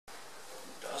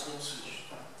switch.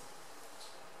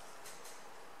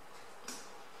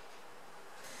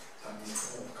 Tam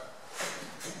jest łąka.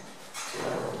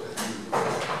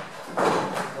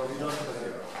 No, we don't have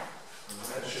it.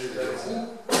 Actually, there is a...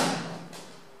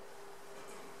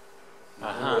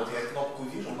 Ага. Вот я кнопку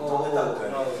вижу, но Oh, там и так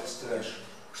горит. no, it's trash.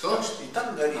 Что? И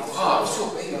там горит. А, все,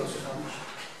 понял. Yes, no.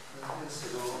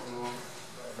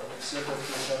 Все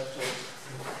таки как-то...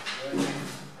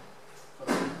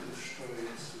 Что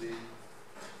если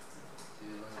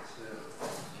делать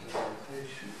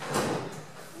презентацию,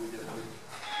 будет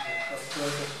как-то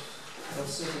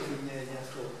все-таки мне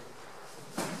нету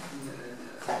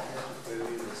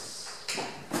появилось.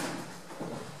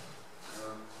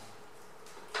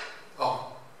 Oh,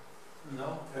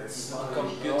 No, It's not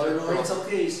computer. No, it's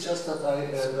okay. It's just that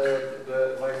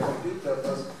my computer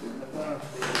does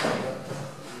apparently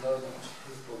doesn't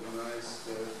recognize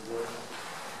the word.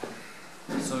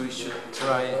 So we should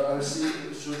try. I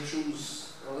should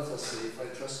choose. Well, let us see. If I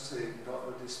just say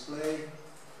display,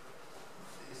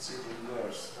 it's even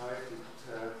worse, right?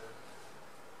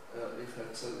 If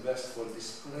it's best for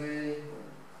display,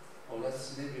 or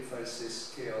let's maybe if I say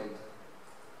scaled.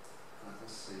 Let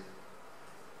us see.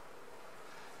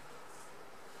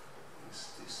 Is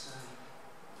this?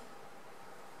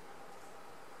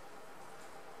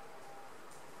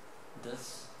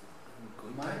 That's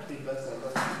good. Might be better.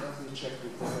 Let me check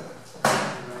with the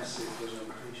when I say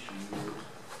presentation mode.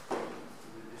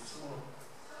 It's all.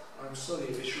 I'm sorry.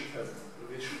 We should have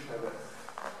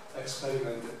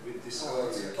experimented with this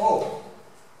earlier. oh,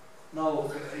 No,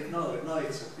 it's okay. It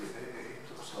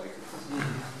looks like it is.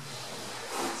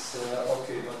 It's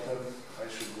okay, but then I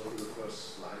should go to the first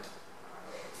slide.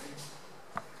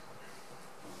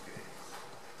 Okay.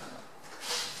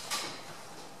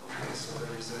 Okay, so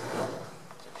there is a.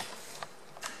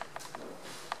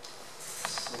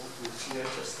 So we here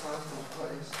just start the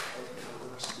place. Okay,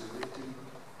 we're still waiting.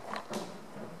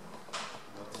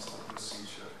 What is the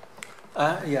procedure?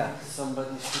 Yeah,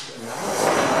 somebody should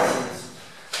announce.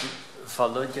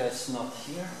 Volodya is not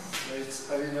here. It's,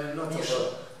 I mean, I'm not Yes.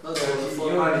 about You the are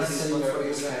formalities, the but for senior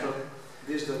example, guy.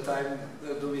 this the time,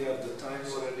 do we have the time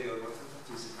already or what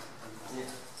is it? Yeah.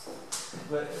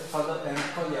 But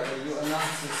Kolya, will you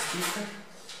announce the speaker?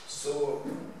 So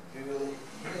we will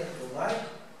hear tonight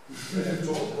the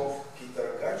talk of Peter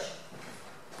Gacs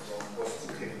from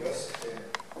Boston University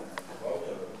about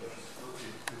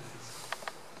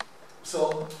So,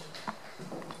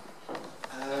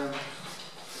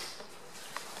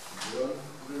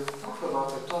 we'll talk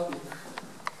about a topic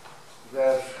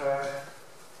where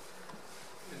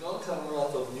we don't have a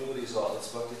lot of new results,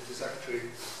 but it is actually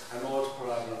an old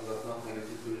problem that not many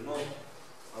people know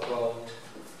about.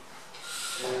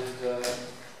 And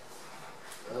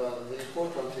the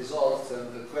important results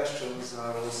and the questions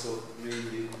are also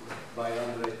mainly by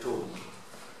Andrei Tom.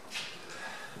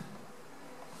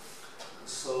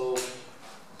 So,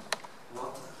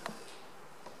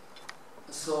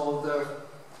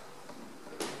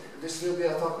 this will be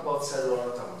a talk about cellular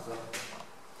automata,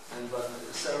 but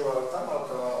cellular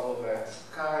automata of a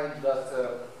kind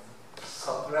that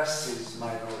suppresses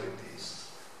minorities,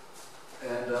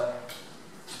 and the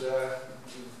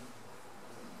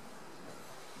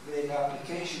main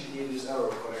application here is error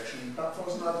correction. That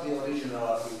was not the original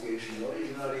application.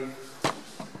 Originally,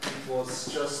 it was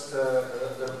just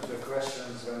the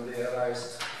questions when they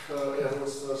arised earlier.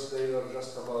 First, they were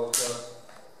just about,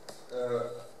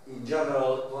 in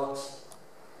general, what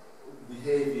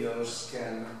behaviors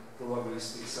can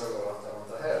probabilistic cellular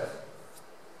automata have.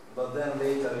 But then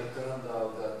later it turned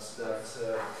out that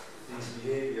these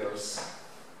behaviors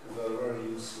were very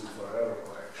useful for error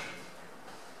correction.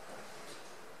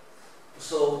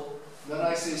 So when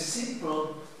I say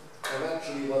simple,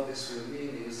 eventually what this will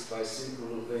mean is by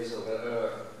simple ways of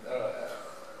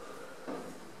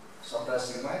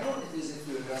suppressing minorities, it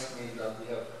will just mean that we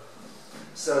have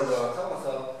cellular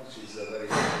automata, which is a very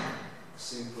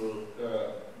simple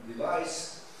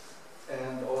device,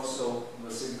 and also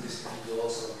the simplicity will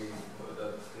also mean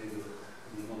that they will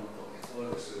be monotonic.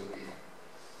 All this will be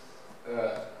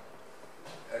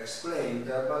explained,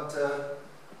 but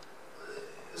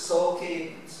so okay,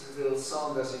 it will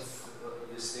sound as if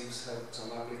these things have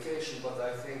some application, but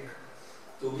I think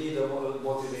to me the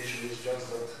motivation is just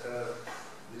that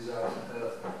these are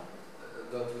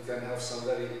that we can have some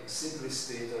very simply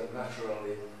stated,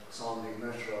 naturally sounding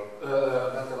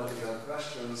mathematical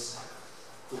questions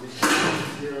to be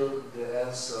still the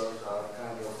answers are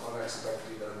kind of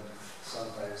unexpected and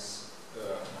sometimes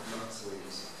not so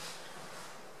easy.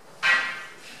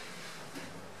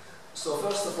 So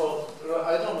first of all,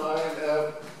 I don't know,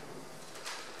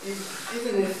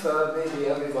 even if maybe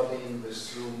everybody in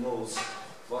this room knows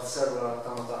what cellular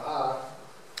automata are,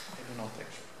 I do not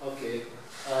actually. okay,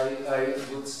 I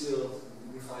would still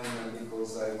define them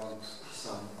because I want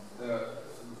some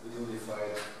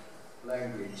unified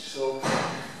language. So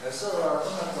a cellular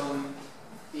automaton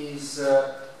is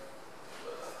the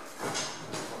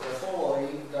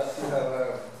following: that you have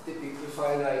a typically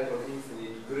finite or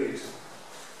infinite grid,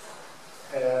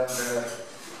 and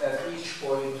at each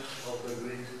point of the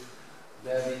grid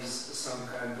there is some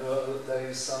kind of, there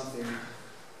is something,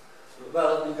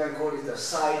 well, we can call it a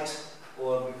site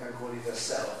or we can call it a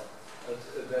cell. But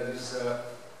there is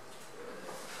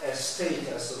a state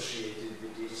associated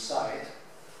with each site,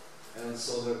 and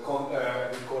so the we call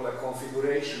a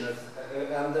configuration,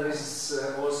 and there is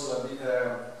also a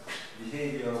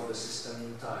behavior of the system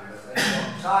in time. At any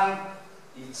one time,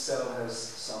 each cell has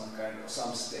some kind of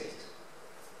some state,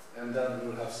 and then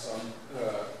we'll have some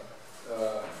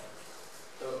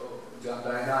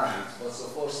dynamics. But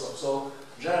so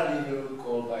generally we will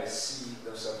call by C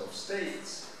the set of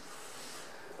states,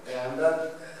 and then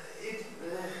it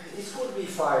could be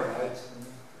finite.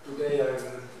 Today I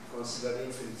will consider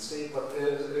infinite state, but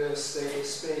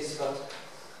space. But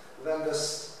when the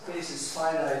space is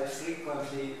finite,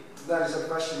 frequently there is a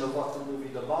question of what to do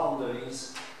with the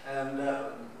boundaries, and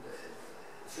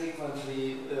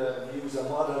frequently we use a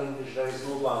model in which there is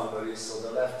no boundaries, so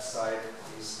the left side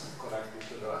is connected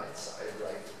to the right side,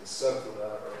 like circular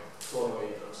or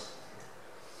toroidals.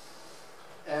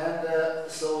 And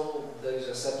so there is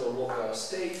a set of local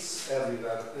states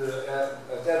everywhere,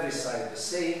 at every side the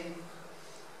same,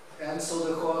 and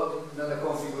so then the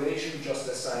configuration just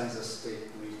assigns a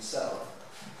state to itself.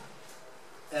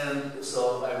 And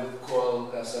so I would call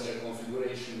such a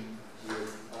configuration here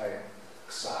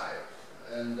psi.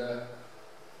 And then,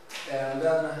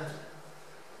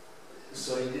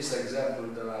 so in this example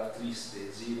there are three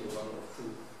states, 0, 1, or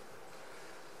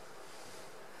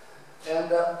 2. And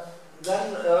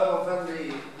then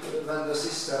when the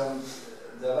system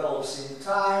develops in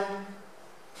time,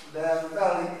 then,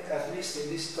 well, at least in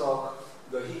this talk,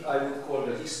 I would call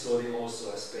the history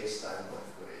also a space-time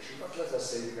configuration. But let us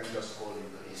say we can just call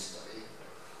it the history,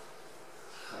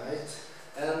 right?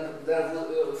 And there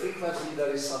will, frequently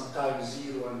there is some time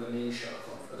 0 and an initial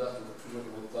configuration. That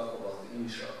we'll talk about the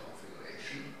initial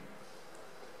configuration.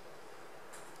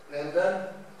 And then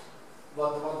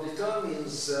what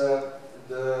determines the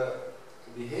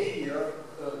behavior,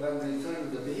 when we determine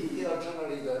the behavior,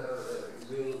 generally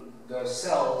the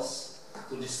cells,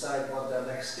 to decide what their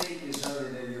next state is,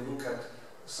 generally they will look at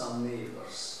some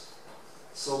neighbors.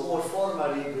 So more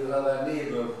formally we'll have a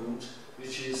neighborhood,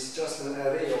 which is just an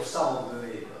array of some of the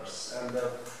neighbors, and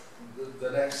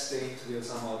the next state will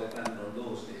somehow depend on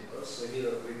those neighbors. So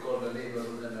here we call the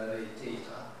neighborhood an array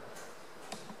theta.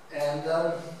 And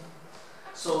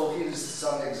so here is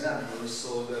some examples.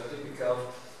 So the typical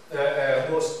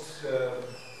most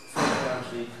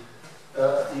frequently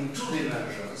in 2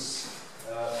 dimensions.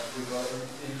 In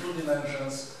 2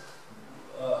 dimensions,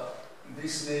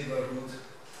 this neighborhood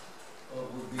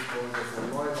would be called the von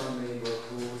Neumann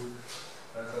neighborhood.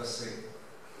 Let us say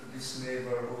this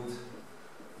neighborhood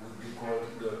would be called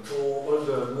the Tau or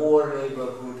the Moore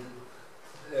neighborhood,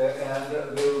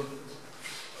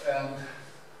 and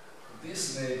this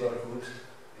neighborhood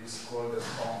is called the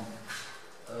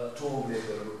Tau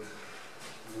neighborhood.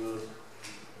 We'll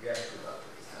get to that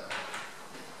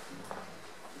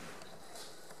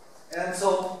later. And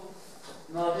so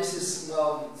now this is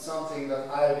now something that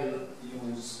I will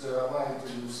use. I'm going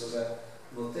to use as a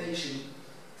notation.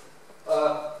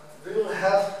 We will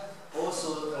have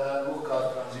also a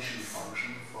local transition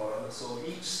function for so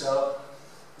each cell.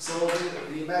 So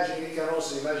we can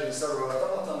also imagine cellular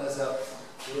automaton as a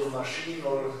little machine,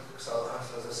 or so,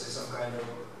 as I say, some kind of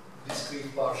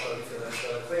discrete partial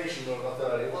differential equation or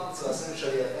whatever you want. So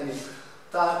essentially at any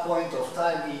point of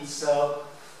time, each cell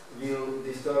will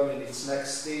determine its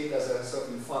next state as a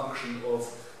certain function of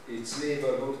its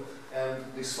neighborhood, and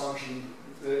this function,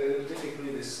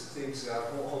 typically these things are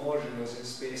homogeneous in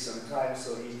space and time,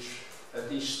 so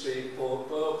at each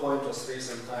point of space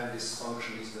and time this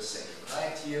function is the same.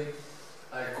 Right here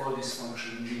I call this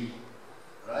function g,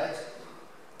 right?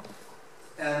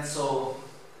 And so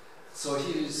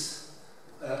here is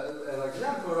an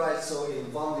example, right? So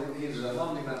here's a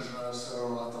one-dimensional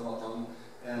cellular automaton,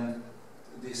 and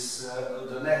this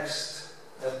the next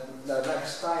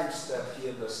time step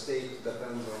here, the state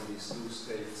depends on these two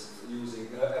states using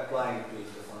applying to it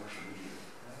the function g.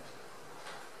 Right?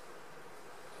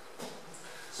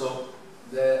 So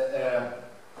there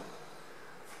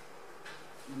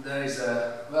is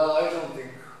a, well, I don't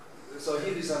think so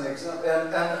here is an example,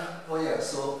 and oh yeah,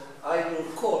 so I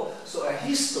will call, so a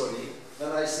history,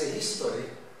 when I say history,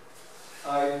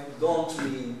 I don't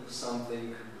mean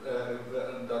something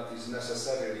that is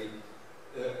necessarily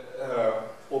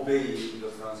obeying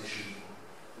the transition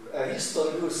rule. A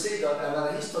history will say that, and when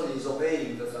a history is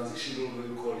obeying the transition rule, we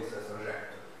will call it a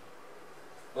trajectory.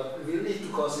 But we need to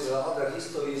consider other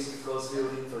histories because we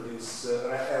will introduce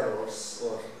errors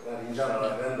or in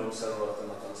general random cellular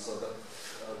automata, so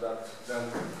that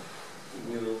then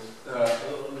will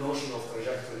notion of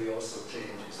trajectory also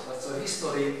changes. But so a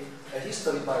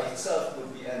history by itself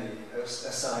would be any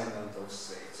assignment of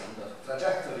states, and the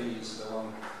trajectory is the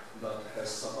one that has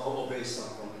some, obeys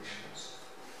some conditions.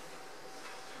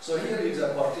 So here is a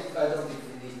particular, I don't think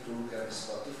we need to look at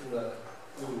this particular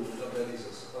rule, but there is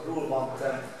a rule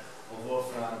 110 of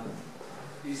Wolfram.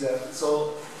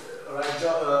 So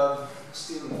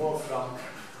Stephen Wolfram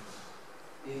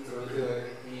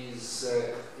is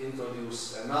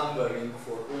introduced a numbering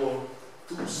for all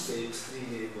two-state,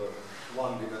 three-neighbor,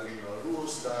 one-dimensional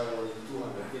rules. There are only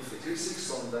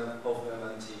 256 of them,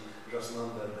 and he just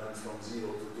numbered them from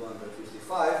 0 to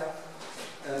 255.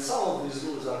 And some of these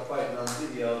rules are quite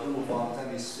non-trivial. Rule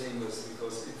 110 is famous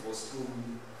because it was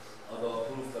proved about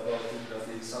it that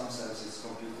in some sense it's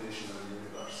computationally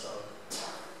universal.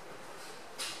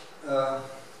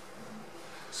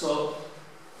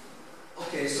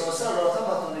 Okay, so a cellular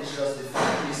automaton is just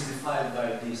defined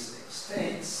by these things: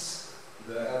 states,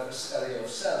 the area of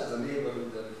cells, the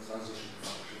neighborhood, and the transition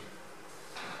function.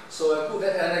 So a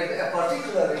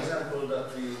particular example that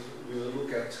we will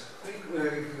look at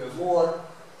more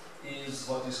is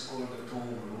what is called the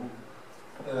tone rule,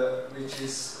 which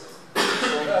is,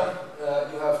 so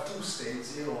you have two states,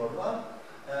 0 or 1,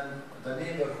 and the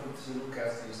neighborhood you look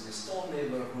at is this tone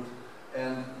neighborhood,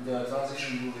 and the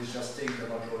transition rule is just take the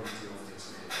majority of these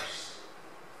neighbors.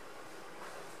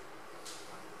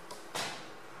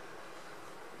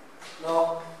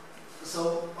 Now,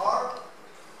 so our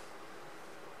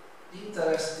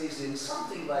interest is in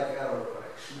something like error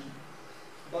correction,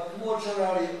 but more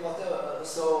generally, whatever,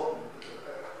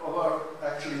 or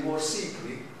actually more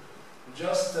simply,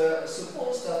 just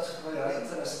suppose that we are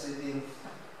interested in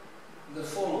the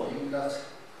following, that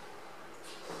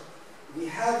we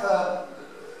have a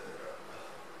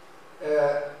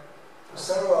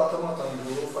cellular automaton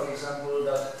rule, for example,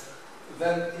 that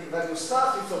when you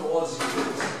start it from all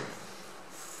zeros,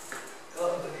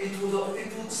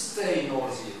 it would stay in all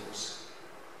zeros.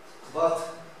 But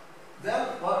then,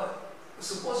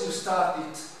 suppose you start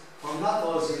it from not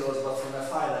all zeros, but from a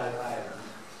finite island.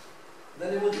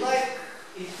 Then you would like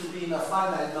it to be in a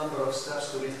finite number of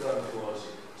steps to return to all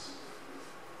zeros.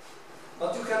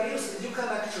 But you can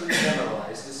actually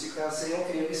generalize this. You can say,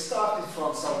 okay, we started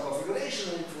from some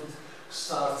configuration, and it would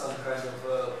start some kind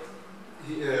of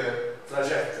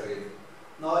trajectory.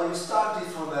 Now you started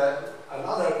from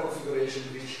another configuration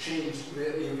in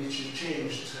which you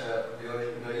changed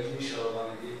the initial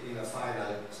one in a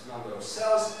finite number of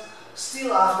cells.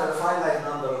 Still, after a finite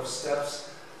number of steps,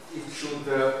 it should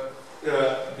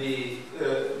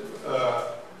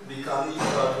become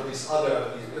equal to this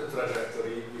other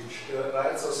trajectory,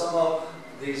 right? So somehow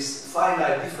these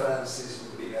finite differences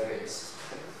would be erased.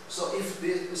 So if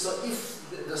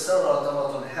the cellular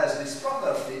automaton has this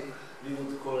property, we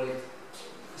would call it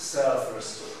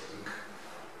self-restoring,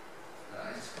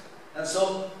 right? And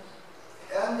so,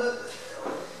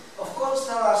 of course,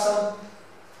 there are some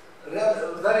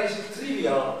very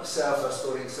trivial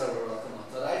self-restoring cellular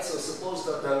automata, right? So suppose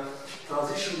that the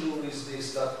transition rule is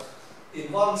this, that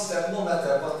in one step, no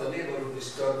matter what, the neighborhood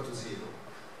is turned to 0.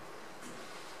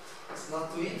 It's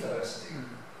not too interesting.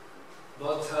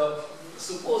 But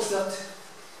suppose that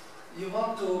you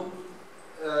want to,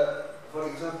 for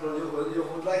example, you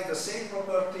would like the same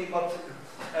property, but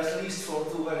at least for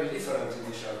two very different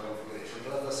initial configurations.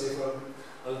 Let us say from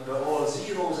all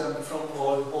zeros and from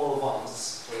all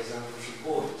ones, for example, should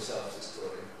both be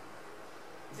self-restoring.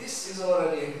 This is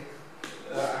already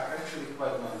actually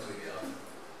quite non-trivial.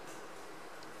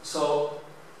 So,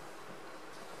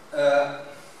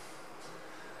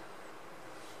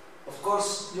 of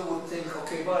course, you would think,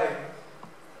 okay, well,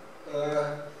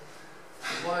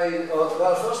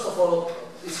 first of all,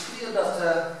 it's clear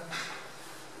that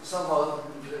somehow,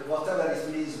 whatever it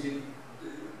means,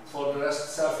 for the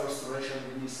rest self-restoration,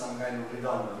 we need some kind of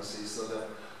redundancy. So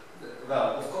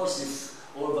well, of course,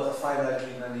 if all but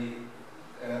finitely many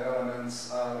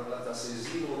elements are, let us say,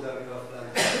 0, then we have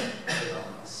plenty of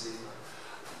redundancy.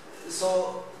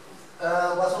 So,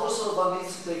 but also one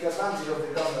needs to take advantage of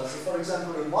redundancy. For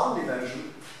example, in one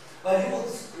dimension, But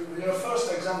your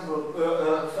first example,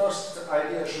 first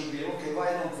idea should be, okay,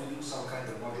 why don't we do some kind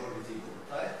of majority rule,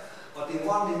 right? But in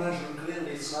one dimension,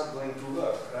 clearly it's not going to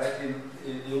work, right?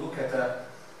 You look at a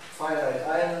finite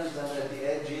island, and at the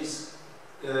edges,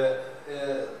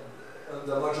 the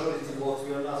majority vote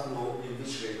will not know in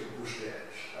which way to push the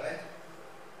edge, right?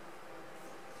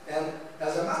 And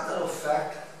as a matter of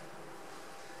fact,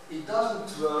 it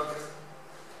doesn't work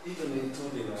even in 2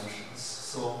 dimensions.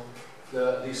 So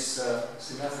this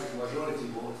symmetric majority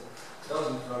vote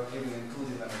doesn't work even in 2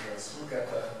 dimensions. Look at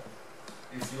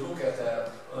if you look at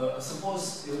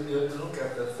suppose you look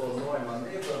at the for Neumann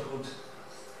neighborhood,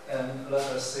 and let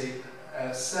us say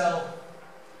a cell,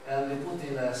 and you put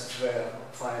in a square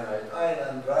finite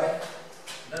island, right?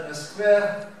 Then a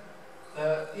square,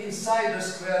 inside the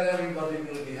square everybody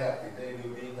will be happy, they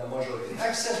will be in the majority,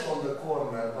 except on the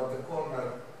corner, but the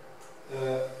corner,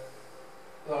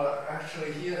 well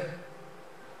actually here,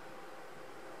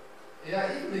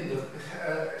 yeah, even in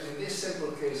this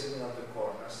simple case, even at the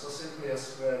corner, so simply a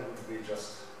square would be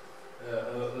just,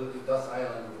 that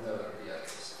island would never be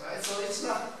exist, right? So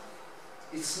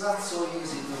it's not so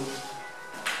easy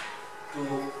to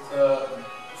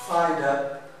find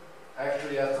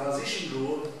actually a transition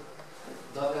rule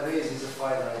that erases a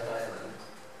finite island.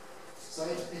 So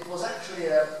it was actually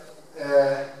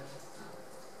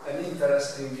an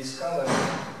interesting discovery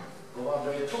of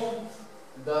Andre Thom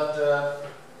that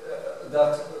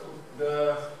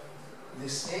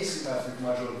this asymmetric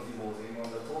majority voting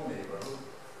on the Thom neighborhood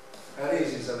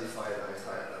erases a finite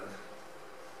island.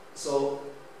 So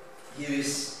here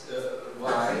is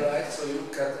why, right? So you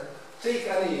can take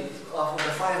any of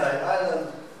the finite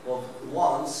island of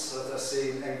ones, let us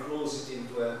say, enclose it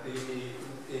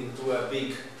into a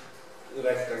big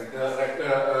rectangular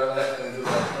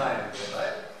triangle,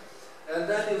 right? And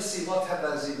then you see what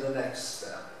happens in the next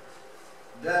step.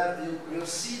 Then you'll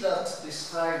see that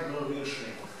this triangle will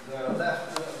shrink. The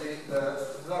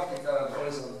vertical and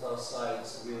horizontal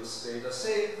sides will stay the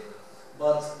same,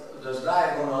 but the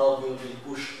diagonal will be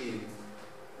pushed in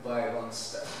by 1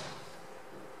 step.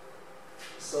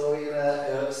 So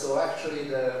so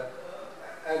actually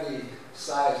any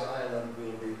size island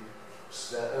will be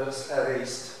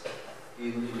erased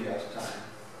in linear time.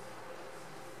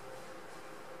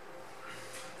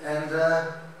 And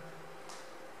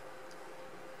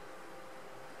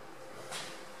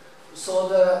so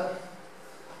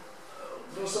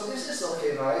this is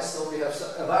okay, nice. So we have,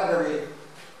 by the way,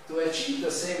 to achieve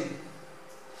the same,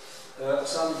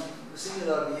 some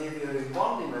similar behavior in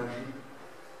 1 dimension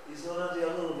is already a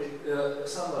little bit,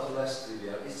 somewhat less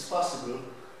trivial. It's possible.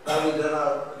 I mean, there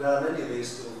are many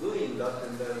ways of doing that,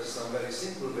 and there are some very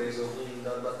simple ways of doing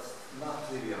that, but not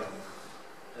trivial.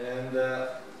 And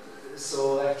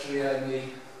so actually, I may,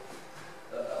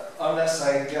 unless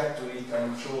I get to it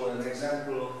and show an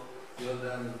example,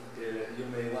 then you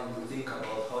may want to think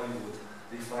about how you would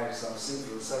define some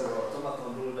simple cellular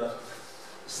automaton rule that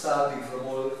starting from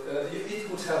all, it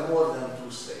could have more than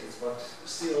 2 states, but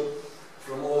still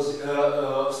from all,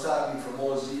 starting from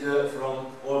all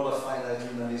but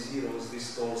finitely many zeros, this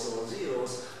stores all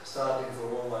zeros, starting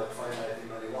from all but finitely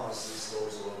many ones, this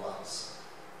stores all ones.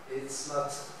 It's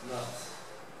not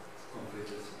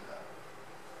completely trivial.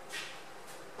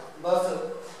 But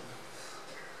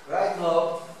right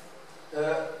now,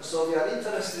 so we are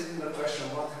interested in the question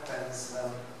what happens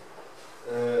when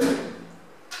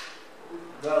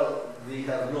well, we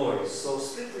have noise. So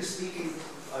strictly speaking,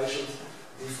 I should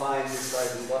define this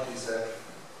idea what is a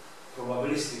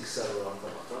probabilistic cellular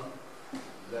automaton.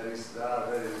 There are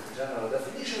very general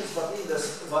definitions,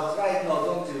 but right now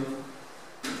don't you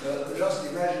just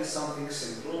imagine something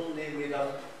simple, namely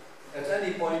that at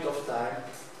any point of time,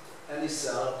 any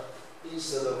cell,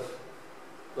 instead of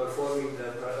performing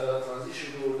the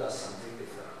transition rule, does something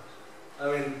different.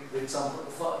 I mean, with some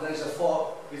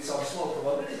with some small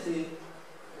probability,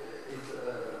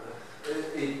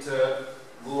 it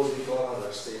goes into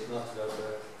another state, not where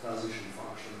the transition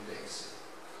function takes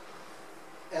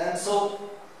it. And so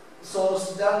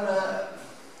then,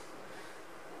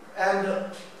 and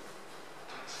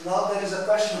now there is a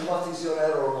question: what is your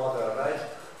error model, right?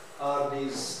 Are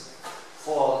these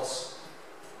faults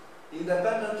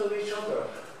independent of each other?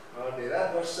 Are they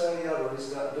adversarial, or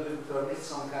do you permit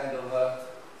some kind of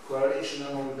correlation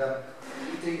among them?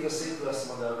 We take the simplest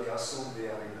model, we assume they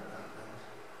are independent.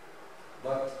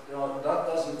 But that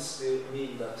doesn't still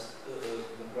mean that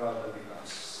the problem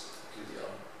becomes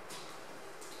trivial.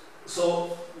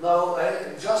 So now,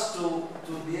 just to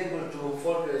be able to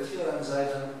formulate theorems, I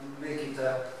can make it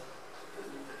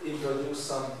introduce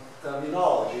some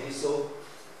terminology. So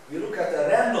we look at a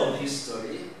random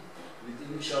history with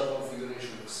initial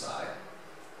configuration of psi.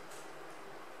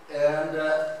 And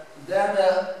then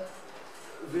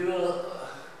we will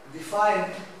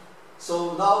define,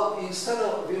 so now instead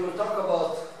of, we will talk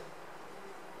about,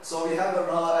 so we have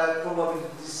now a probability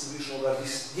distribution over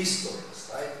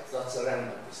histories, right? That's a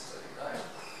random history, right?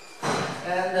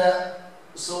 And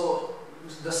so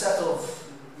the set of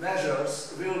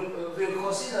measures, we'll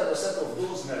consider the set of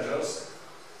those measures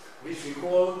which we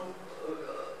call,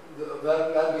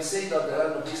 when we say that the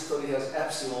random history has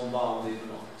epsilon bounded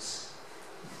noise.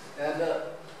 And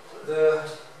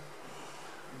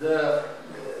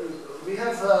we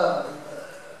have a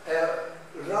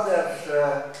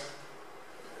rather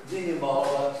minimal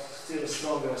but still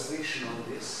strong restriction on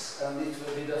this, and it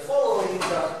will be the following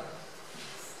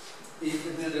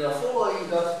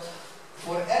that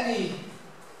for any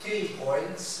k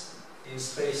points in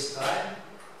space-time,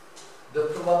 the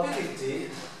probability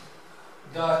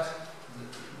that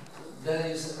there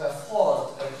is a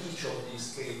fault at each of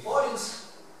these k points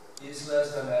is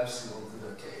less than epsilon to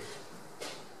the k.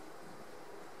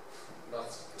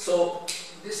 So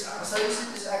this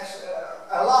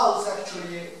allows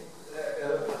actually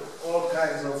all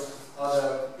kinds of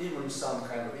other, even some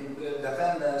kind of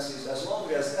dependencies, as long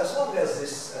as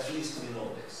this, at least we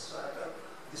know this. Right?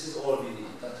 This is all we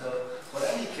need. That for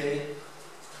any k,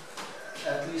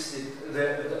 at least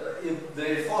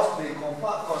they force may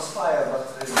conspire, but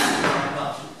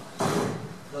not.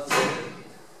 That's all we need.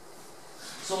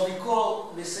 So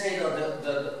we say that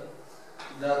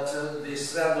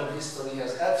this random history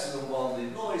has epsilon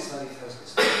bounded noise when it has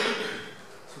this. So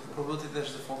the probability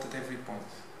there's the fault at every point.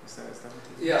 Is that what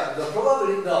it is? Yeah, the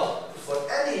probability now for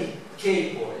any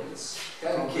k points,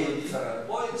 any k different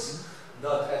points,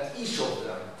 that at each of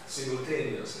them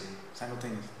simultaneously.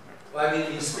 Simultaneously. I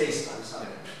mean in space-time,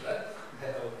 right?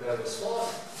 There is one.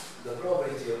 The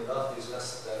probability of that is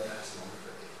less than epsilon.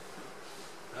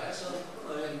 Right? So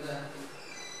I mean,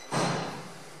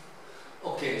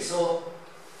 okay. So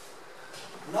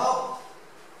now,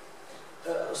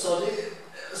 so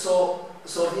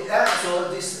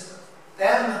this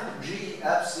mg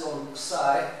epsilon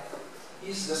psi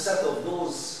is the set of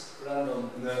those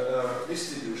random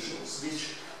distributions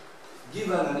which,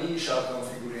 given an initial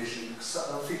configuration,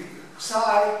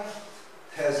 psi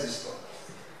has this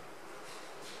property.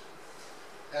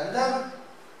 And then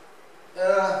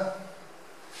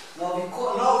now we can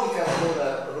call the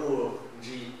rule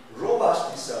G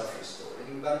robustly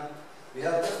self-restoring. Then we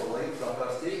have the following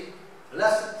property: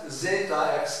 let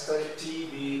zeta x t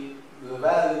be the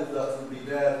value that will be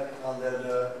there under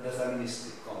the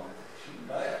deterministic combination,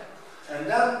 right? And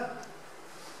then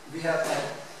we have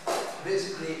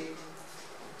basically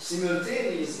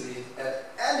simultaneously at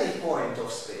any point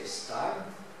of space-time,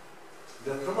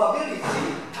 the probability,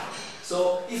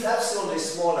 so if epsilon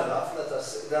is small enough, let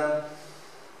us then,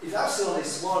 if epsilon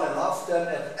is small enough, then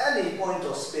at any point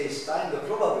of space-time, the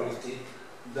probability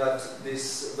that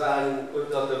this value,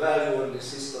 that the value in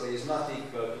this history is not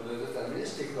equal to the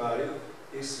deterministic value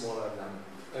is smaller than,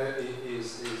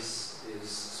 is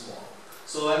small.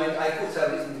 So I mean, I could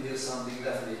have written here something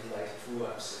definitely like 2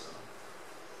 epsilon.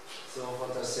 So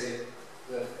what I say,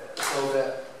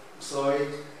 so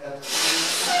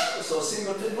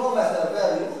simultaneously, no matter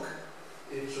where you look,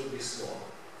 it should be small.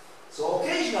 So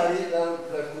occasionally there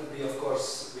could be, of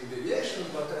course, big deviations,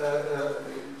 but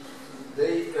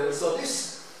so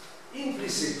this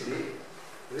implicitly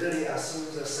really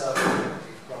assumes a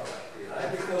self-repeating property,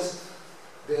 right? Because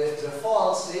the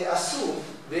faults, they assume,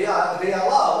 they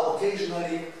allow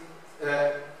occasionally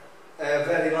a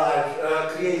very large,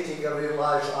 creating a very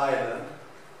large island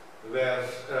where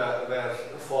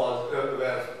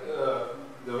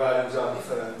the values are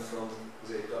different from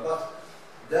zeta. But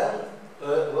then,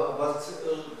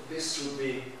 this should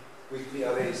be quickly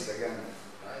erased again,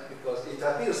 right? Because it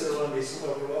appears there will be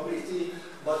small probability,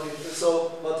 but this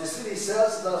really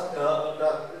says that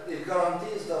that it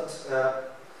guarantees that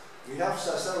we have a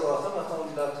cellular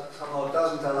automaton that somehow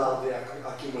doesn't allow the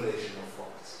accumulation of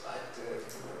faults, right?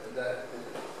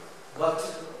 But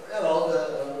you know,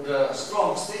 the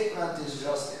strong statement is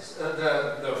just this.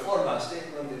 The formal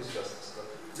statement is just this.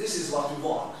 This is what we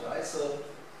want, right? So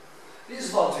this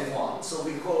is what we want. So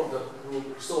we call the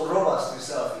rule so robustly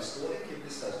self-restoring if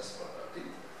this has this property.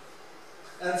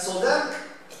 And so then,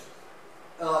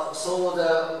 so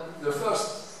the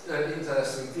first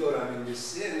interesting theorem in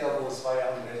this area was by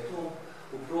Andre Thom,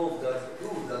 who proved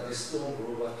that this Thom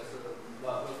rule,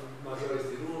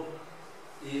 majority rule,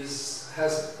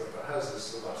 has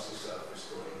this robustly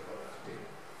self-restoring property.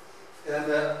 And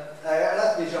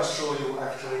let me just show you.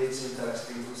 Actually, it's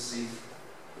interesting to see.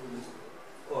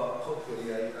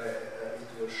 Hopefully, it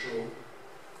will show.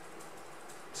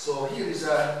 So here is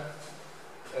a,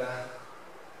 yeah,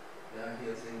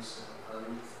 here things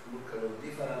look a little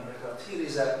different, but here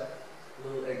is a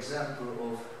little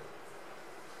example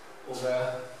of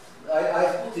a, I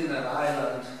put in an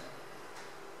island.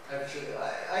 Actually,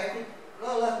 I could,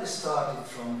 well, let me start it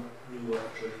from new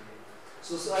actually.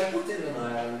 So I put in an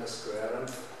island, a square,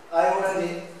 and I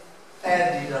already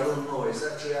added a little noise.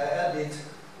 Actually, I added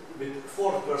with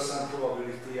 4%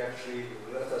 probability, actually,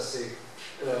 let us say,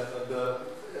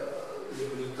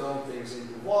 you turn things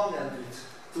into 1, and with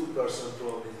 2%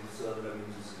 probability you turn them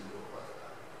into 0, whatever.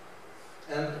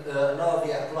 And now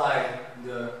we apply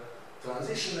the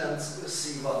transition and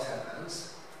see what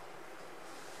happens.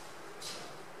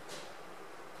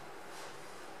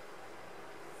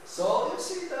 So you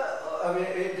see that, I mean,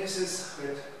 this is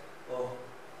with, oh,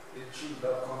 it should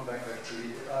have come back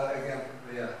actually. Again,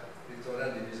 yeah, it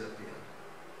already disappeared.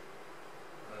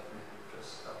 Let me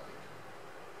just stop it.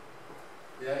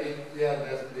 Yeah,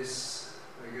 this,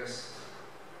 I guess,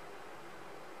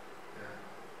 yeah,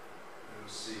 you'll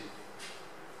see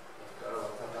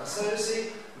what happens. So you see,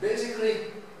 basically,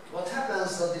 what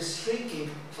happens that this shrinking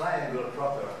triangle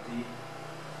property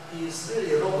is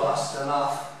really robust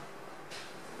enough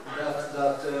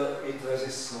that it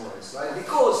resists noise, right?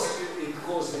 Because it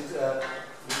goes with a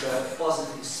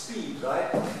positive speed,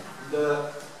 right?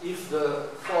 If the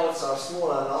faults are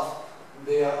small enough,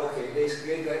 they are okay.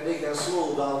 They can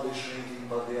slow down the shrinking,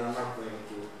 but they are not going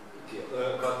to kill.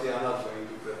 Prevent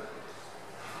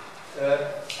it.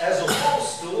 As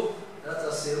opposed to, let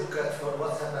us say, look at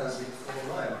what happens with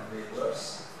 4 line neighbors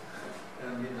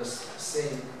and with the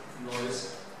same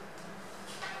noise.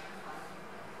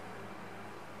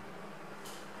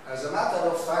 As a matter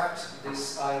of fact,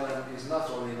 this island is not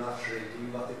only not shrinking,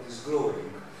 but it is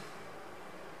growing.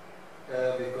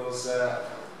 Because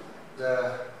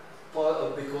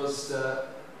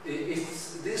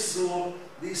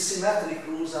these symmetric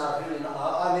rules are really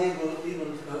unable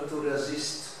even to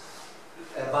resist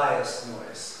a biased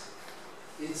noise.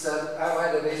 It's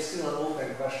by the way, it's still an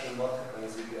open question what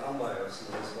happens with the unbiased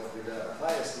noise, but with a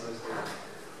biased noise,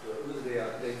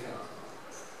 they cannot.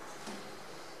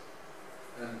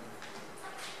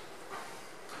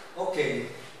 Okay,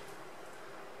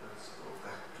 let's go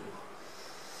back to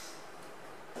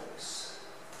this.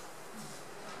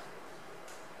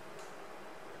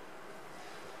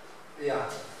 Yeah.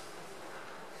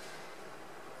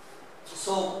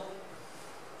 So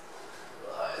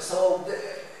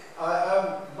I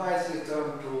might return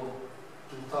to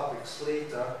 2 topics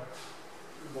later.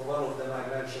 One of them I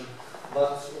mentioned,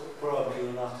 but probably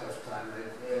will not have time.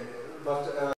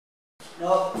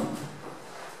 Now,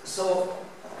 so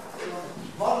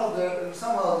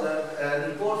some of the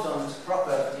important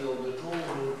property of the tone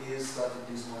group is that it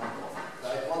is monotonic.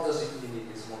 Right? What does it mean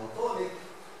it is monotonic?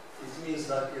 It means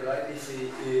that, right,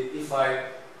 if I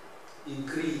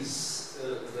increase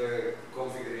the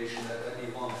configuration at any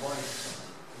one point,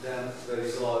 then the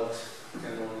result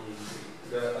can only increase.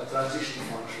 The transition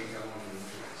function can only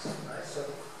increase. Right? So,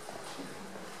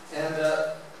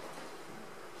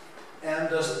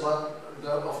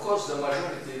 of course, the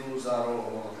majority rules are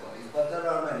all monotonic, but there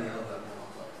are many other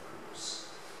monotonic rules.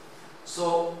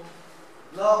 So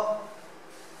now,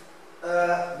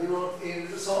 at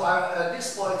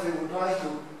this point, we would like to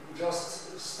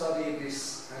just study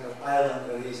this kind of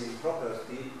island raising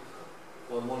property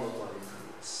for monotonic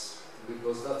rules,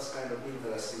 because that's kind of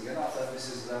interesting enough, and this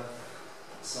is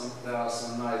there are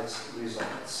some nice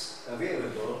results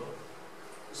available.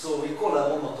 So we call a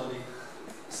monotonic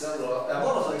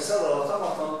cellular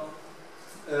automaton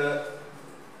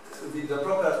with the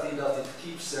property that it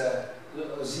keeps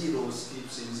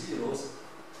keeps in zeros.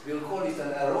 We'll call it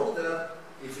an eroder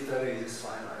if it erases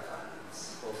finite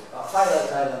islands, a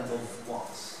finite island of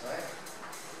ones, right?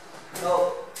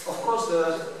 Now, of course,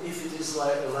 if it is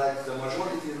like the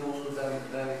majority rule,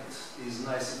 then it is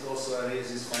nice. It also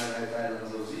erases finite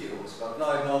islands of zeros. But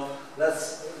now, that's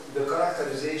the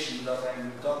characterization that I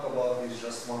will talk about is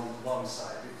just one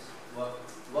side.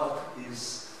 What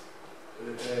is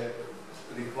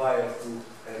required to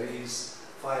erase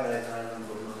finite island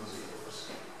of non-zeros?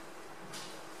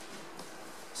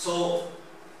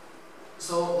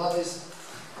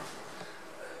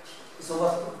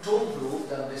 What Tom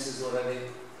proved, and this is already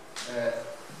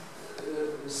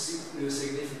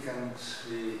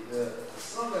significantly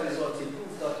stronger result, he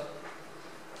proved that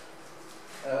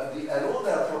the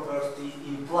eroder property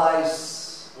implies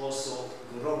also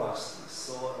the robustness.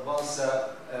 So once an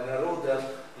eroder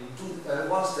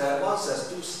once there's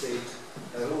two-state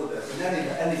eroder in any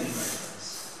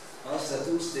dimensions, once the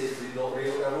two-state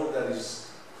eroder is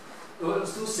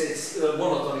two states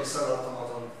monotonic cellular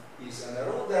automaton is an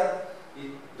eroder,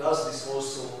 it does this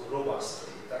also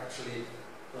robustly. It actually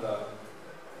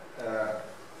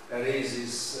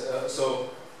erases, so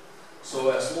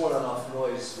a small enough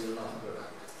noise will not prevent.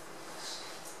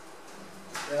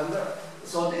 And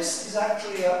so this is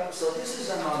actually this is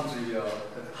a non-trivial,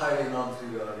 a highly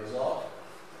non-trivial result.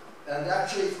 And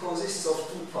actually it consists of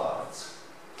two parts.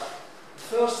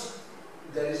 First,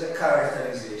 there is a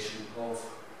characterization of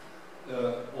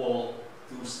all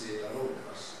two-state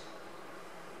eroders.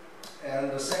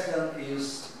 And the second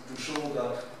is to show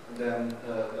that then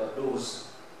that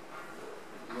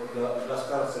that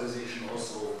characterization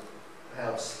also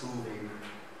helps proving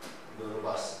the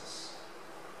robustness.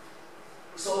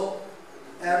 So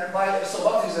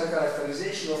what is a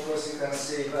characterization? Of course, you can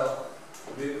say, well,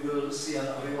 we will see,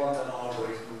 we want an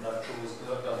algorithm that shows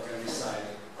that can decide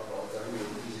about the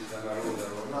rule, is it an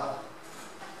eroder or not.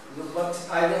 But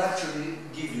I will actually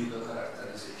give you the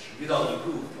characterization without the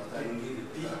proof, but I will give you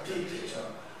the characterization.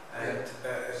 And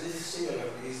this is similar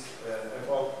is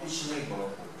about each neighbor.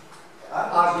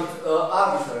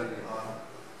 Arbitrary neighbor.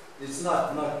 It's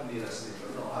not nearest neighbor,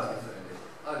 no,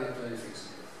 arbitrary fixed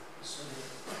neighbor. So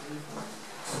in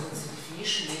the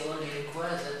definition we only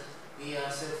require that we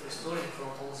are self-restoring from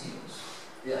all zeros.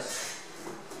 Yes.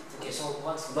 Okay, so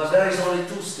once. But there is only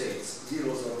two states,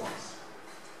 zeros or ones.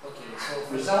 Okay, so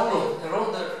for example,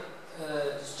 eroder,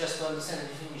 just to understand the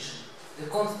definition, the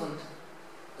constant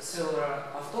cellular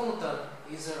automata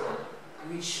is eroder,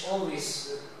 which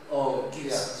always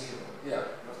gives zero. Yeah,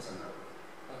 that's an error.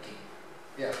 Okay.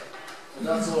 Yeah. And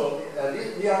that's all.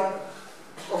 We are,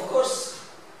 of course,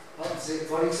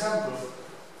 for example,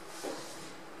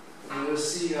 you will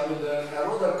see, I mean, the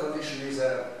eroder condition is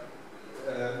a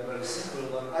very simple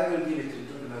one. I will give it in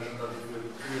two dimensions, but it will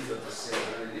give the same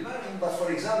dimension. But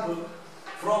for example,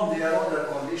 from the eroder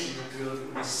condition, it will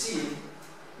be seen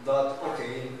that,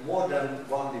 okay, in more than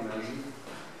one dimension,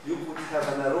 you could have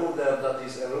an eroder that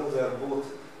is eroder both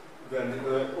when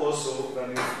also when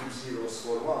you do zeros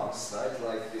for ones, right?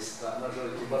 Like this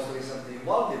majority. But for example, in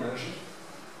one dimension,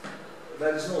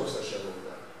 there is no such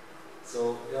eroder.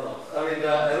 So, you know, I mean,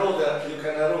 eroder, you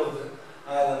can erode the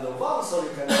island of ones, or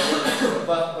you can erode,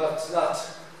 but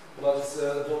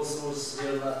those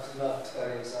will not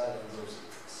erase islands or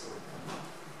something.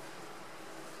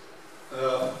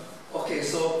 So, okay,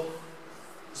 so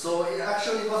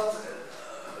actually, what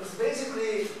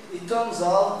basically it turns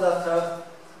out that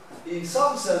in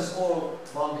some sense all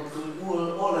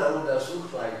eroders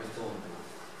look like the tone group,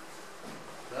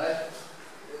 right?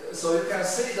 So you can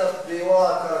say that they all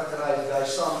are characterized by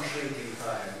some shrinking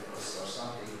triangles or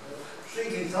something.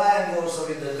 Shrinking triangles,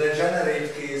 or in the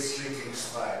degenerate case, shrinking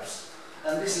stripes.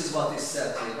 And this is what is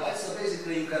said here, right? So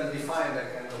basically you can define a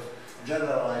kind of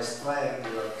generalized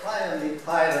triangular pyramid. It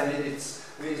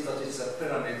means that it's a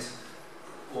pyramid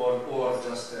or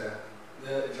just a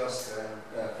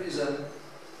prism.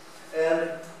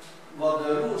 And what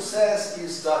the rule says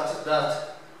is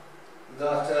that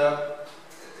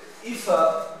if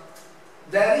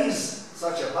there is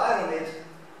such a pyramid,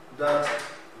 that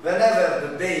whenever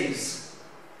the base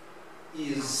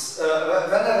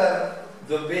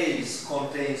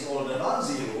contains all the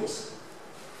non-zeros,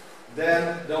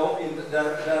 then the whole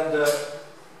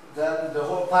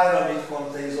pyramid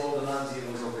contains all the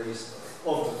non-zeros of the history,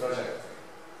 of the trajectory.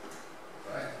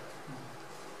 Right?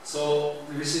 So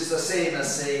this is the same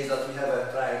as saying that we have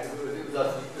a triangle,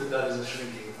 that is a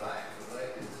shrinking triangle,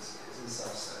 right? In this case, in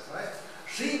some sense, right?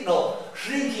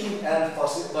 Shrinking and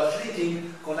but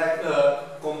shrinking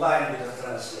combined with the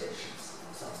translations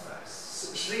sometimes.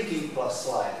 Shrinking plus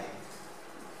sliding.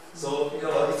 So, you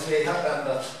know, it may happen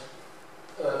that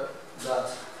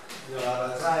you have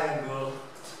a triangle,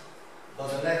 but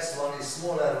the next one is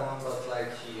smaller one, but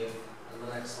like here, and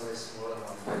the next one is smaller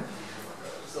one, like here.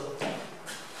 So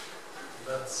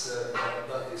that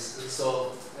is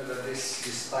so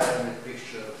this pyramid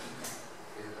picture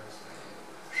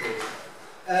shows.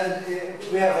 And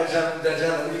we have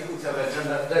we could have a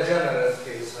degenerate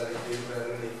case where it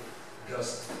really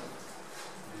just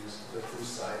the two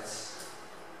sides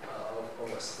of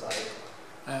a slide.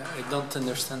 I don't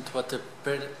understand what a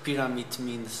pyramid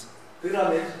means.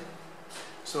 Pyramid.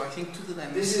 So I think two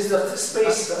dimensions. This is the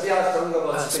space that we are talking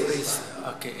about. Space.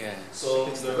 Okay, yeah. So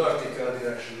the vertical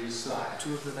direction is high.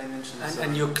 Two of the dimensions.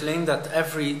 And you claim that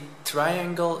every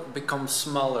triangle becomes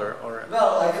smaller, or?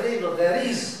 Well, I claim that there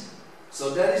is.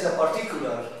 So there is a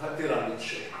particular pyramid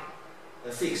shape,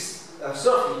 a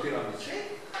certain pyramid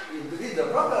shape, with the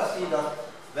property that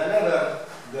whenever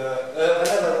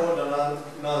all the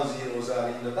non-zeros are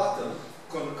in the bottom,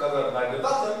 covered by the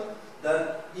bottom,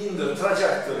 then in the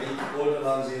trajectory all the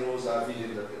non-zeros are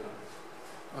within the pyramid.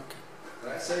 Okay.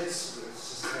 right? So it's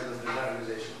just kind of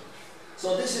generalization.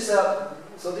 So this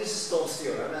is Stone's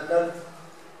theorem, and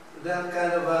then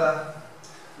kind of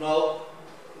now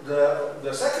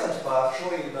the second part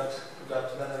showing that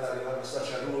whenever you have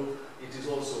such a rule, it is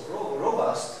also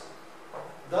robust.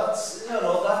 That's the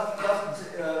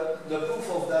proof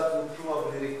of that would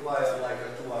probably require like a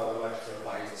 2-hour lecture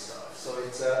by itself. So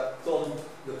it's the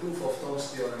proof of Thom's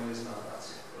theorem is not that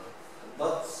simple,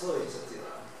 but so it's a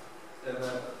theorem.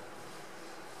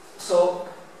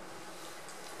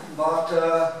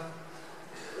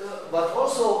 But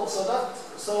also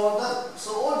so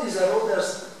all these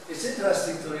eroders. It's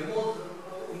interesting to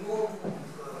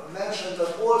mention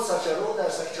that all such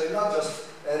eroders actually not just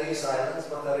erase islands,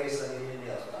 but erase them in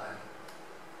linear time,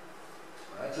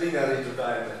 right? Linear into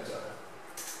diameter.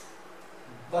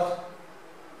 But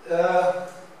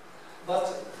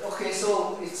okay,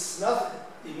 so it's not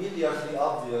immediately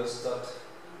obvious that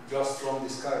just from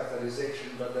this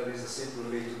characterization that there is a simple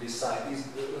way to decide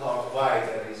why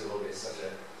there is always such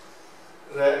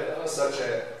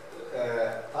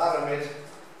a pyramid.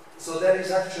 So there is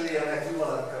actually an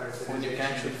equivalent characterization. When you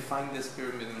can actually find this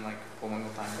pyramid in like a long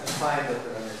time. And find the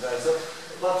pyramid, right? So,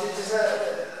 but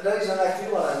there is an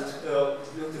equivalent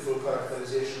beautiful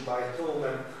characterization by Thom,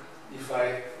 and if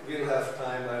I will have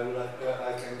time,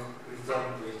 I can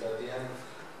return to it at the end.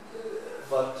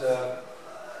 But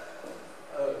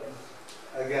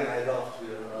again, I doubt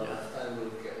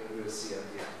we'll see at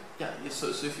the end. Yeah. So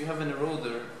if you have an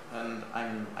eroder and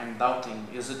I'm doubting,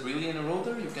 is it really an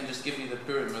eroder? You can just give me the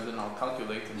pyramid and I'll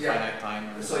calculate in finite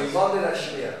time. So in one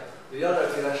direction, yeah. The other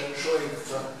direction showing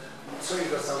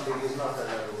that something is not an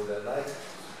eroder, right?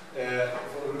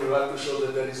 We want to show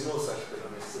that there is no such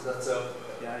pyramid. So that's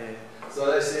So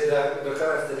I say that the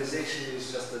characterization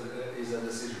is just a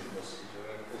decision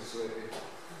procedure,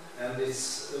 and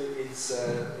it's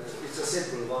a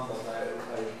simple one, but I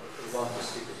want to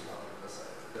skip it now because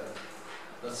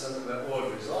that's an old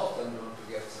result and want to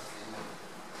get something.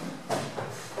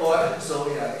 So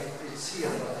yeah, it's here,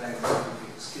 but I'm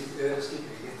skipping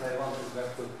it. I want to get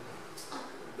to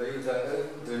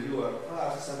the newer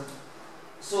parts, and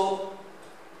so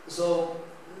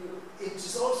it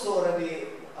is also already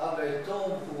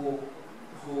Thom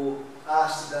who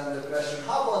asked then the question: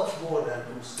 how much more than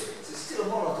 2 states? It's still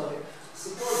monotonic.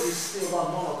 Suppose it's still one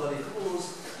monotonic rules.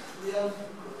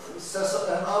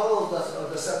 And all that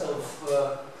the set of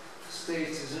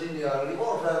states is linearly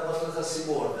ordered, but let us see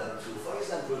more than 2. For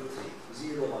example, 3,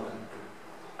 0, 1, and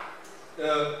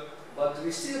 2. But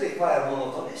we still require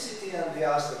monotonicity, and we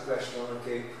ask the question: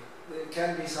 okay,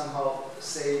 can we somehow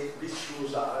say which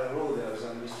rules are eroders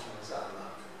and which ones are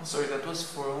not? Sorry, that was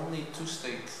for only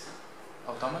 2-state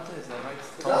automata, is that right?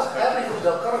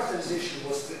 The characterization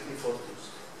was strictly for 2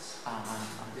 states.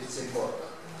 It's important.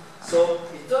 So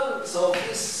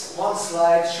this one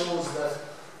slide shows that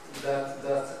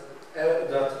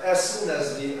as soon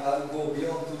as we go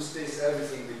beyond 2 states,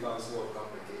 everything becomes more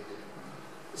complicated.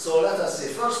 So let us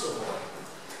say, first of all,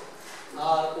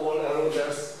 are all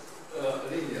eroders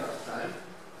linear time?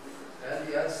 And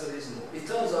the answer is no. It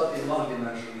turns out in 1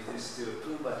 dimension it is still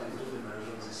 2, but in 2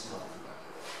 dimensions it's not.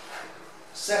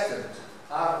 Second,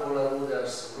 are all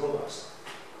eroders robust?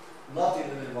 Not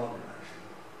even in 1 dimension.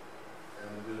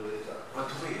 And we'll later. But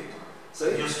wait, so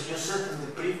you said in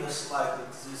the previous slide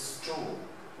that this is true.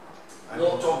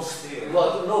 Thom's theorem.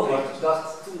 No, but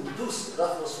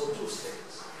that was for 2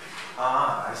 states.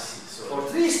 I see. So for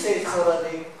 3 states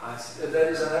already, I see.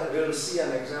 We'll see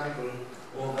an example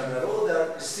of an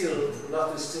eroder,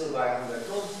 that is still by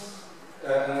Thom.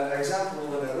 An example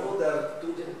of an eroder,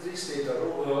 3-state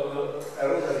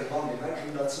eroder in 1 dimension,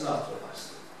 that's not robust.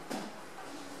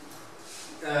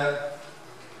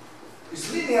 It's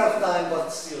linear time, but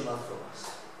still not robust,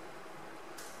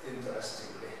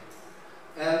 interestingly.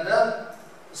 And then,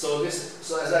 so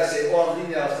as I say, all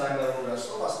linear time eroders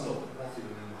robust? No, not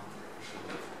even in 1 dimension.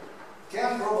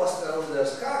 Can robust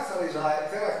eroders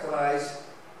characterize?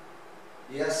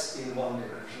 Yes, in 1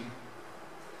 dimension.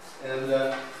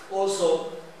 And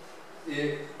also,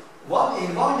 in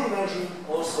 1 dimension,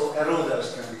 also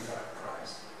eroders can be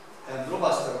characterized. And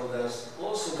robust eroders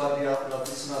also, but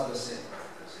it's not the same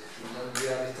characterization. I'm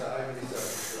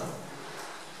returning.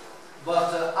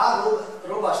 But are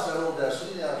robust eroders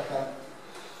linear time?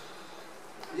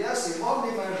 Yes, in 1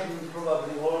 dimension,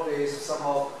 probably always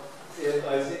somehow,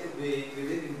 I think we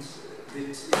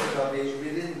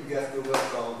didn't get to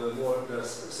work out the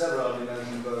several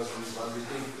dimension versions, but we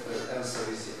think the answer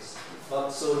is yes. But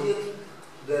so here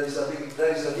there is a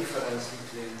difference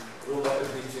between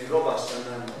robust and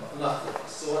not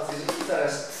robust. So what is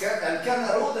interest? Can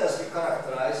eroders be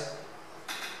characterized?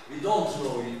 We We don't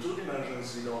know. In 2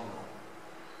 dimensions, we don't know.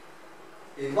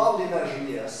 In 1 dimension,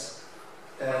 yes.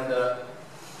 And it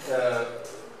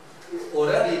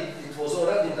was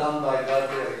already done by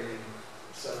Gardner in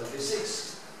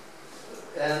 76.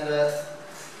 And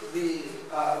we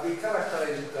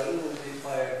characterized it a little bit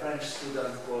by a French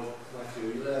student called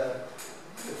Mathieu Hilaire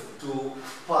to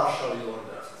partially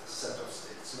ordered set of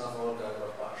states, not ordered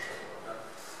but partially ordered.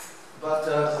 But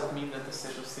does it mean that the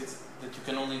set of states that you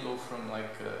can only go from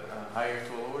like a higher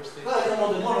to a lower state? well, you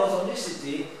know, the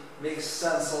monotonicity makes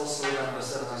sense also when the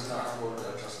set is not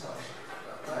ordered, just partially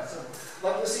ordered, right? So,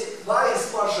 but you see, why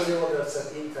is partially ordered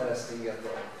set interesting at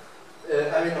all?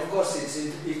 I mean, of course,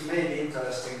 it may be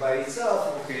interesting by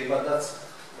itself, okay, but that's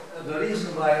the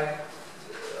reason why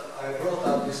I brought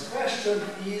up this question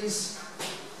is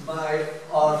by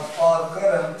our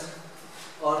current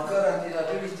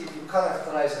inability to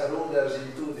characterize eroders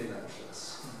in 2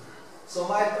 dimensions.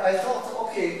 So I thought,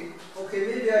 okay,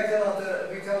 maybe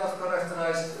we cannot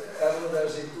characterize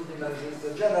eroders in 2 dimensions.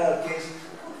 The general case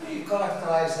would be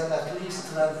characterize them at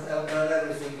least when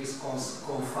everything is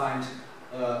confined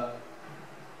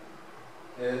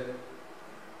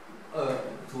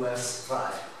to a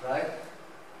stride, right?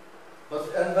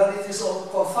 And when it is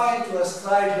confined to a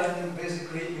stride, then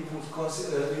basically you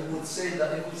would say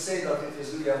that it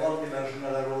is really a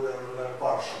 1-dimensional eroder or a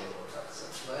partial eroder,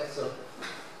 right?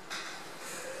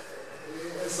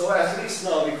 So at least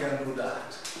now we can do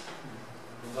that,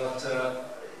 but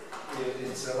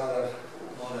it's a rather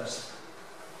modest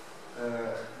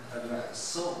advance.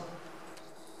 So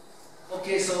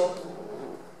okay, so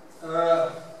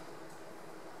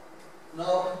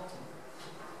now.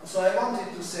 So I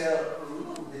wanted to say a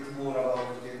little bit more about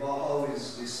how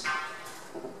is this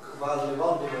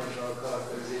one-dimensional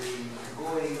characterization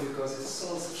going, because it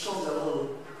shows a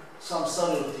little some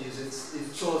subtleties.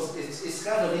 It's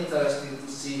kind of interesting to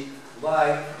see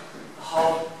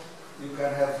how you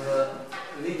can have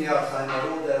linear time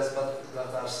eroders but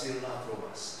that are still not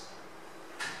robust.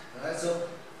 Right? So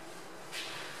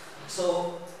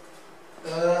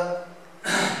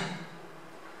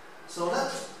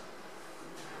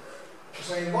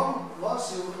in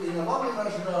a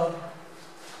one-dimensional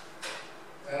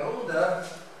eroder,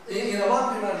 in a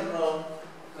one-dimensional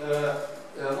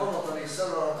monotonic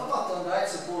cellular automaton, I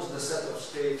suppose the set of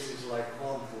states is like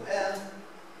 1 to n,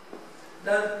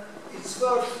 then it's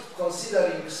worth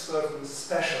considering certain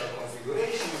special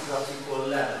configurations that we call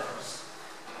ladders.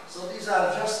 So these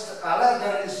are just, a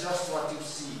ladder is just what you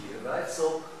see here, right?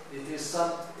 So it is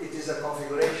a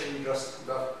configuration just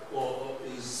that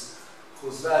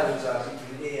whose values are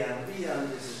between A and B, and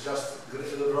this is just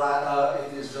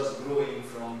it is just growing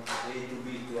from A to B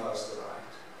to R to the right.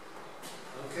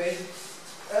 Okay.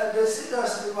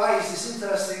 Why is this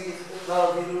interesting? Well,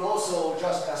 we will also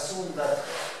just assume that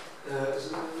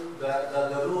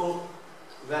the rule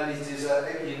when it is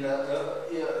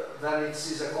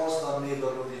a constant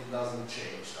neighborhood, it doesn't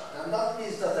change that, and that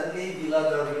means that an AB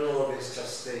ladder will always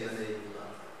just stay an AB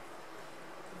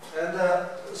ladder.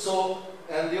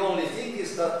 And the only thing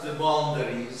is that the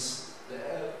boundaries,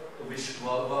 which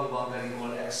one boundary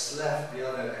called x left, the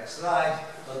other x right,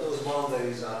 but those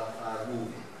boundaries are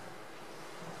moving,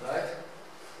 right?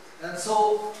 And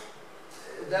so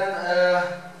then,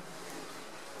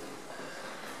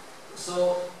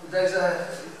 so there's a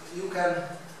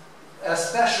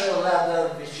special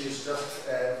ladder which is just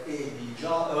AB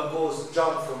jump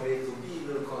from A to B.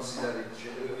 We'll consider it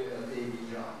an AB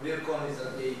jump. We'll call it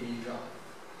an AB jump.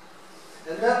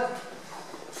 And then,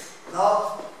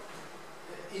 now,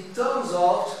 it turns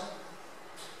out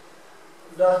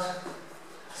that,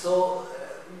 so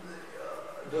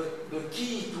the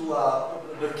key to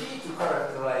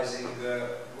characterizing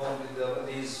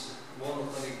these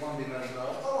monotonic one-dimensional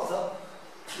automata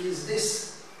is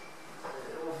this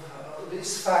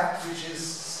fact, which is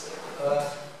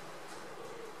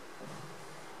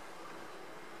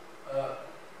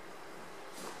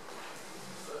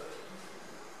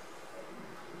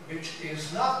which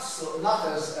is not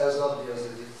as obvious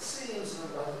as it seems,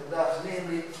 that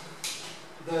namely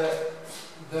the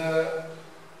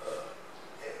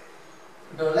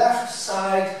left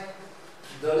side,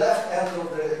 the left end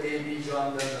of the AB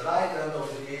jump and the right end of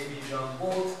the AB jump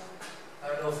both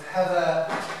kind of have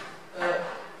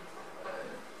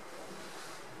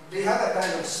they have a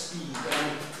kind of speed,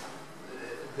 and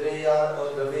they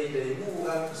are the way they move,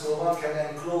 and so one can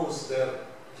enclose the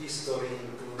history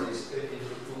into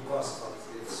two constant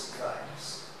times.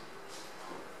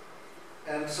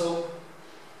 And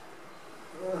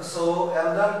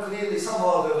and then clearly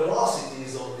somehow the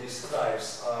velocities of these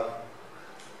stripes are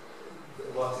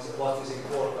what is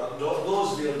important.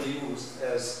 Those will be used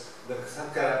as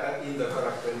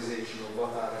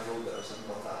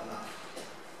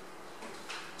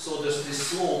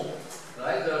slope,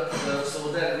 right?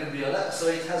 So there will be a left. So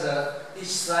it has each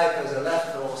stripe has a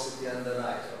left velocity and a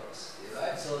right velocity,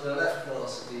 right? So the left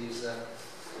velocity is the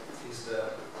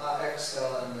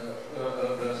xl and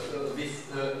with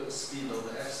the speed of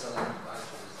the xl and y.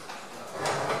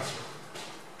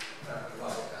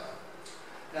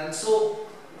 And so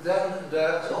then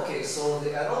so the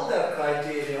Aroder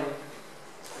criterion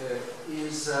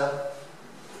is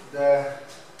the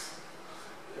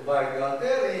by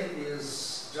Galderi is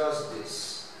just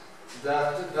this,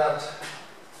 that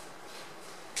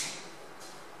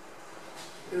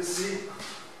you see,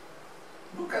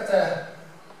 look at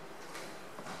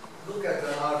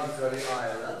an arbitrary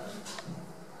island,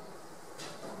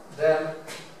 then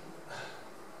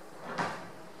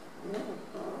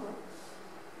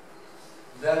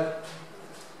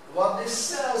what this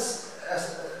says,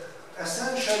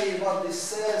 essentially what this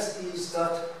says is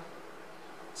that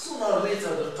sooner or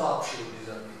later the top should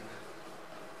disappear.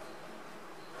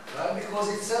 Right? Because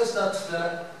it says that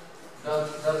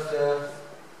the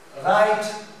right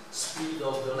speed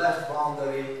of the left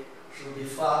boundary should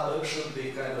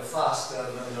be kind of faster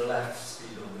than the left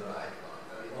speed of the right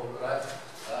boundary.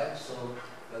 Right? So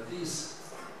these,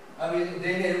 I mean,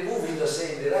 they may move in the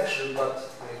same direction, but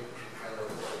they kind of.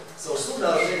 So sooner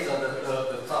or later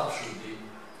the top should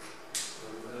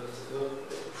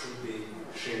be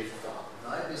shaved down.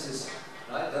 Right? This is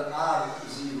right. The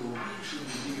R0B should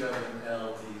be bigger than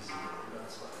LD0.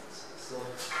 That's what it says. So,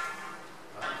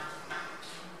 right.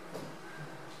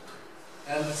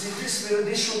 And see,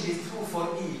 this should be true for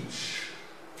each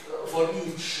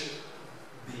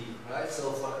B, right?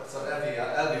 So for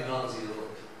every non-zero,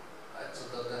 right?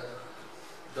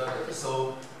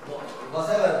 So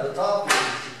whatever the top is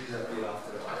should disappear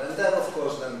after a while, and then of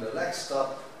course then the next top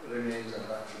remains and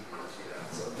that should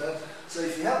disappear. So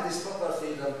if you have this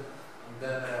property,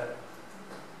 then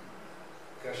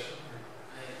question.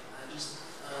 I just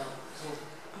so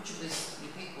could you please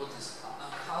repeat what is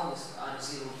how is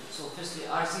R0? So firstly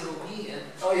R0B and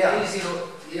B0.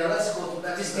 Yeah, let's go to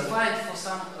that. It is defined for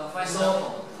some final.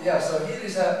 So yeah, so here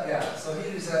is again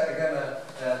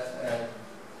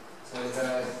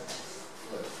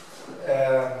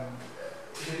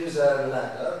here is a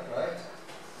ladder, right?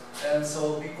 And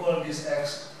so we call this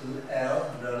XL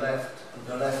the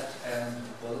left end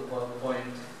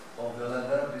point of the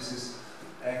ladder. This is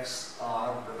XR,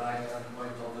 the right hand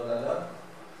point of the ladder.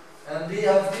 And they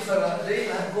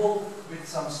go with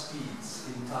some speeds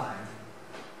in time.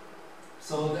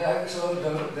 So there is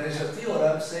a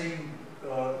theorem saying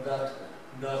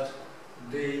that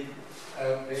they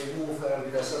move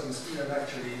with a certain speed, and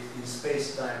actually in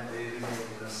space-time they remain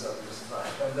in a certain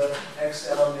time. And the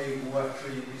XL may move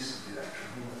actually in this direction.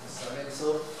 I mean, so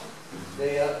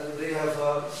they have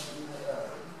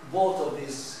both of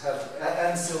these have,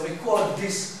 and so we call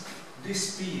this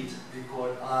speed we call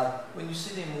R. When you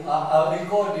say they move, we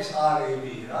call this RAB,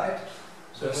 right?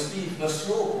 So the speed, the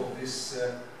slope of this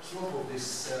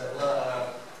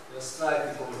stripe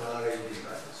we call RAB,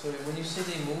 right? so when you say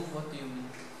they move, what do you mean?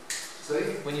 Sorry?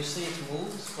 When you say it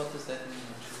moves, what does that mean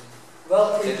actually?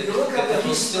 Well, if you look at the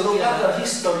history of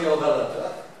a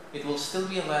ladder, it will still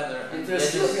be a ladder. It will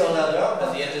still be a ladder,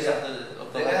 at the edges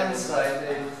of the ladder. end side, the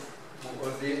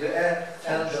end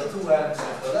and the two ends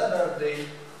of the ladder,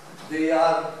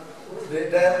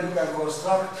 then you can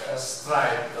construct a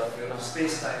stripe, a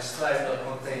space-time stripe that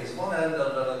contains one end and the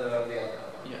other and the other.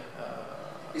 Yeah.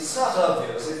 It's not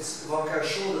obvious. One can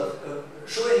show that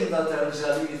showing that there is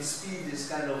a limit speed is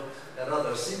kind of a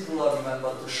rather simple argument,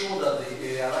 but to show that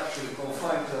they are actually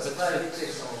confined to a stripe, it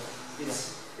takes some.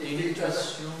 Do you need to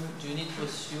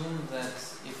assume that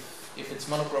if it's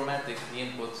monochromatic, the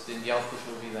input, then the output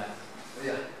will be that?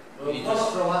 Yeah.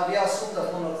 Monochromatic. We assume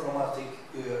that monochromatic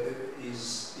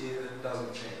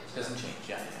doesn't change. Doesn't change.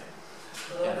 Yeah.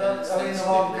 I mean,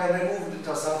 one can remove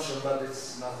the assumption, but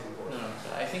it's not important. No.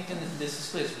 I think this is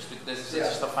clear. This is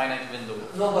just a finite window.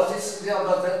 No, but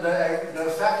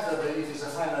the fact that it is a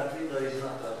finite window is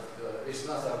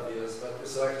not obvious. But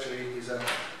so actually,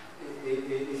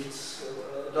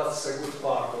 that's a good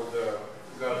part of the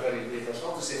very data.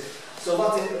 So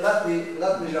let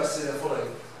me just say the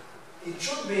following. It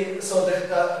should be so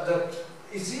that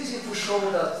it's easy to show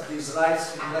that these right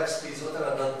speed, left speeds,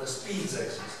 whatever, that the speeds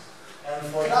exist. And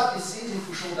for that, it's easy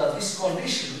to show that this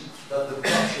condition, that the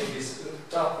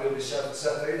top will be swept,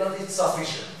 that it's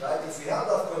sufficient, right? If we have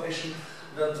that condition,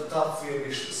 then the top will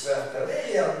be swept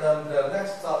away, and then the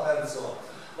next top, and so on.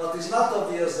 But it's not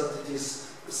obvious that it is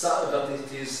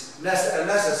a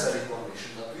necessary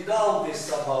condition. That without this,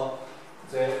 somehow,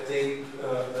 the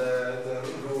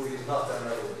rule is not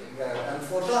eroding. And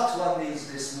for that, one needs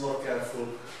this more careful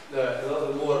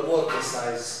more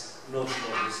precise notion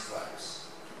of these tribes.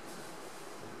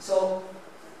 So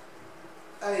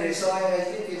anyway, so I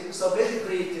think so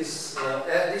basically it is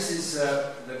this is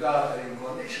the gartering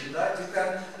condition, right? You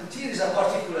can, and here is a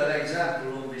particular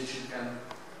example on which you can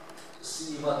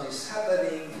see what is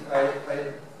happening.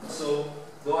 So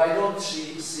though I don't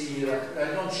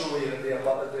I don't show you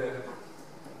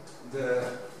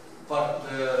the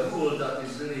rule that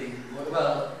is really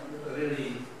well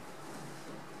really.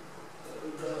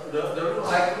 The rule,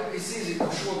 it's easy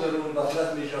to show the rule, but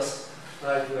let me just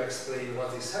try to explain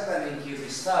what is happening here. We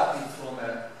started from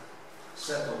a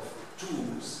set of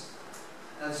tools,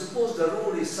 and suppose the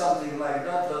rule is something like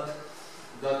that,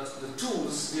 that the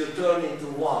tools will turn into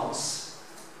ones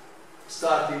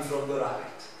starting from the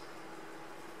right.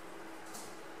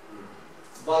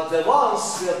 But the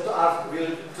ones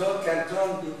can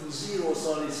turn into zeros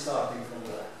only starting from the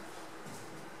left.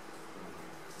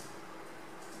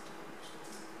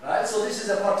 Right? So this is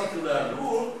a particular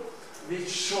rule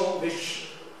which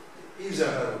is a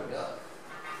rule. Yeah?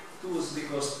 Tools,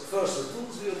 because first the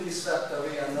tools will be swept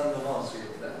away and then the ones will be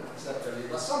swept away.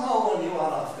 But somehow only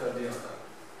one after the other.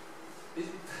 It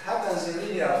happens in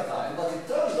linear time, but it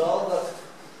turns out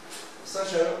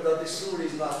that this rule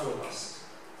is not robust.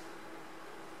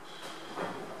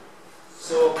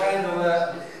 So kind of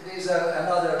there's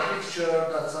another picture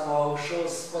that somehow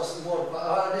shows more.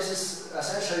 This is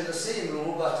essentially the same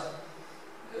rule, but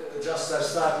just I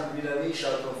started with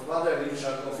other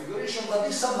initial configuration. But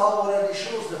this somehow already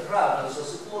shows the problem. So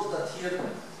suppose that here,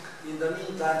 in the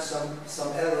meantime,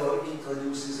 some error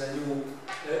introduces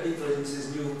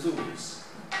new tools.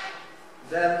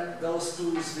 Then those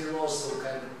tools will also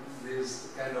kind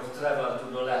of travel to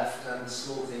the left and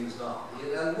slow things down.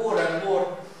 And more.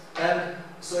 And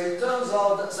so it turns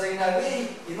out that, so in a way,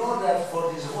 in order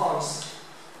for these ones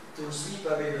to sweep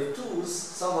away the tools,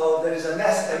 somehow there is a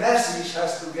message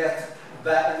has to get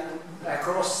back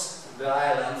across the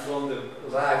island from the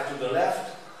right to the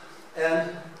left.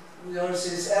 And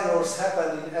since errors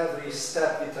happen in every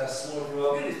step with a small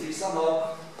probability,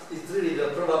 somehow it really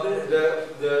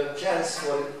the chance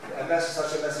for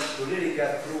such a message to really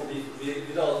get through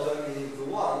without turning into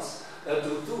ones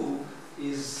to two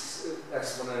is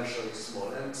exponentially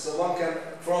small. And so one can,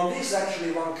 from this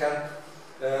actually one can,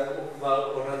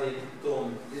 well already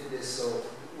Tom did this, so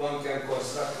one can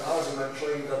construct an argument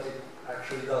showing that it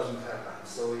actually doesn't happen.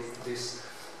 So if this,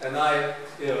 and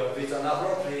with an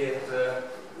appropriate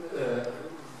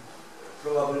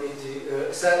probability,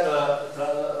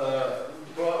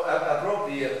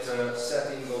 appropriate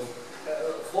setting of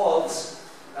faults,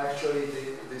 actually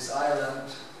this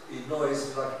island in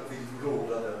noise will grow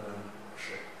rather than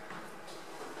shrink.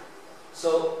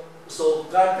 So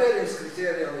Garperin's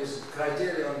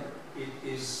criterion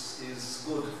is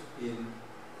good in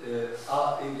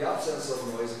the absence of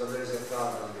noise, but there is a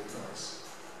problem with noise.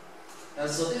 And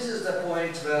so this is the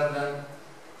point where then,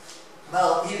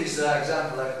 well, here is the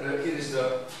example. Here is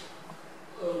the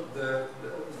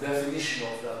definition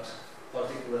of that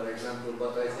particular example,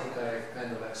 but I think I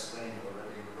kind of explained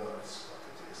already in words what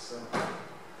it is.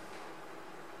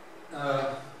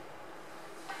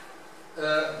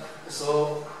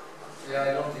 So yeah,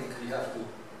 I don't think we have to go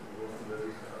to the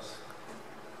details.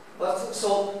 But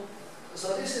so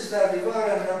this is where we were,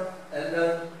 and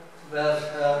then where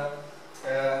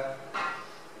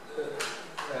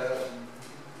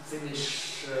Finnish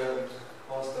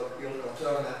postdoc Ilkka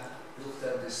Turner looked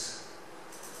at this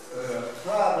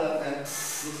problem and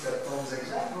looked at Tom's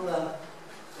example,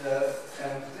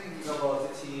 and thinking about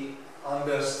it, he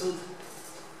understood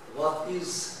what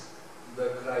is the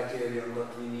criterion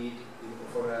that we need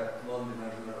for a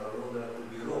non-dimensional ruler to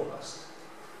be robust.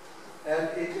 And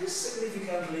it is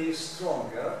significantly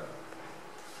stronger.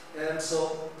 And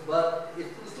so, but it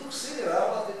looks similar,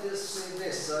 but it is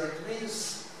this. So it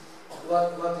means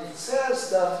what it says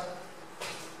that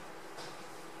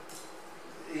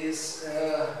is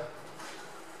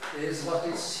what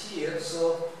is here.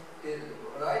 So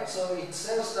right. So it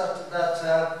says that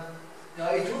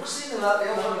it looks similar.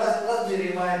 Let me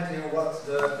remind you what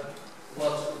the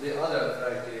other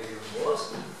criterion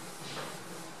was.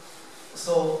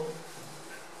 So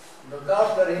the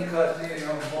Garperin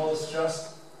criterion was just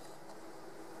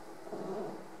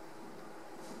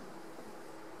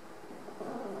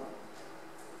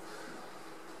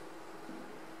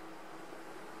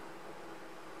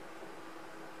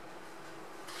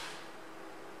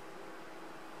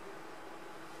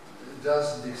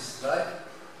this, right?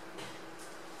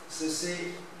 So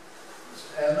see,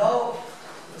 and now,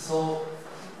 so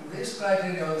this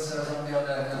criterion says on the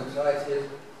other hand, right here,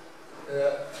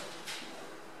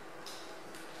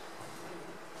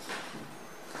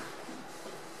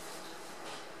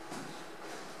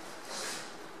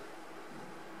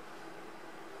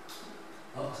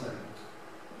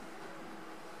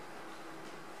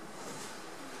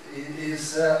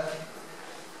 is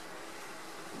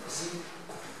see,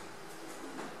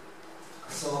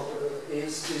 so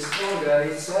is stronger.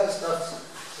 It says that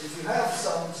if you have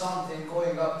something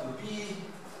going up to B,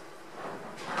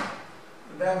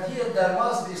 then here there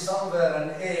must be somewhere an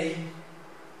A.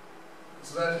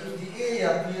 So that if the A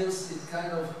appears, it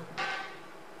kind of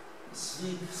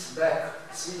sweeps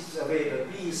away the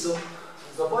B. So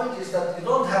the point is that you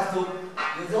don't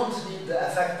need the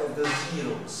effect of the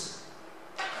zeros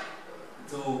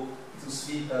to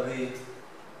sweep away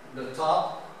the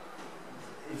top.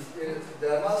 If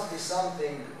there must be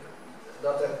something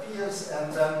that appears,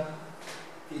 and then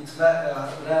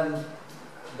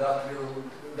that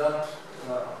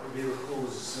will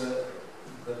cause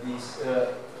the B's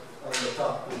on the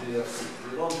top to be you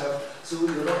don't have, so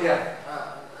you don't, yeah.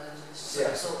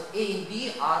 So A and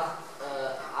B are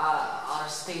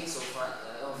states of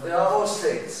they are all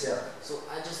states, yeah. So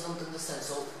I just don't understand.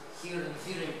 So here in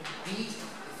theory, B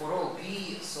for all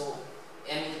B. So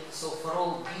I mean, so for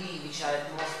all B, which are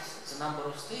at most the number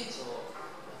of states, or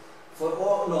for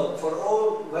all, no, for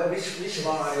all. Which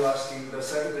one are you asking? The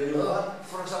new one?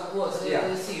 For example, what the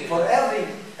theory? For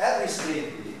every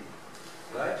state B,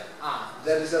 right?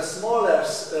 There is a smaller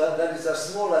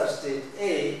state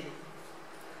A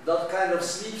that kind of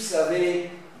sweeps away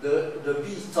the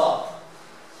B top,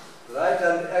 right?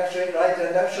 And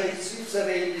actually it sweeps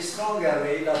away in a stronger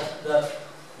way that the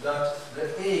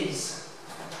A's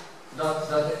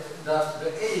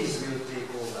will take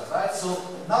over, right? So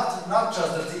not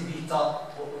just the TB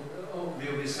top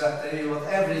will be swept away, but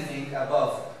everything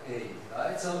above A,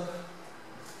 right? So.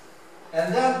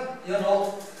 And then,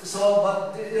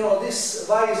 this,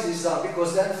 why is this done?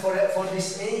 Because then for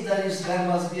this A, there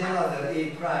must be another A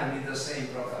prime with the same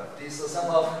property. So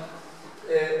somehow,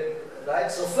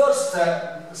 right? So first,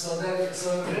 so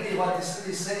really what this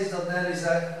really says that there is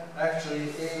actually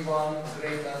A1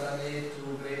 greater than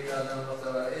A2 greater than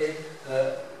whatever A,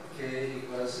 k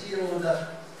equals 0.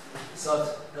 So,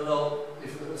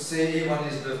 if you say A1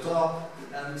 is the top,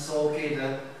 and so,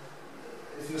 okay,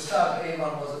 if you start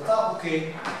A1 was the top,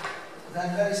 okay,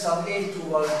 then there is some A2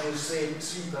 will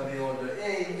sweep away all the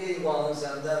A1s,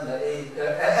 and then the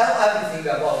everything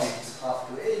above it up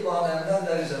to A1, and then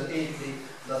there is an A3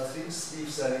 that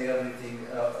sweeps away everything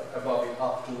above it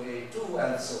up to A2,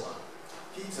 and so on.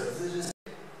 Peter,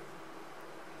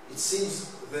 it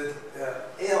seems that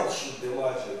L should be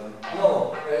larger than R.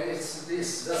 No, it's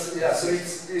this. So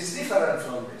it's different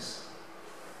from this.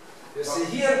 You see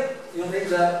here, you need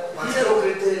the zero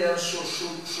criterion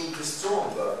should be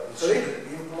stronger. It should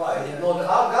imply. No, the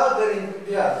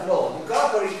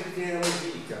Galperin criterion is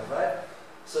weaker, right?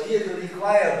 So here you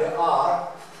require the R,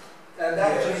 and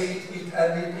actually it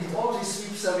only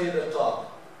sweeps away the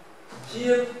top.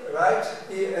 Here, right?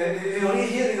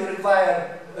 Here you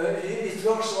require it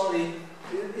works only.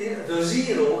 The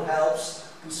zero helps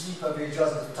to sweep away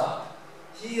just the top.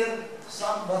 Here,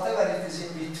 whatever it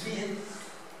is in between.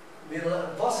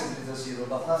 Possibly the zero,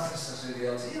 but not necessarily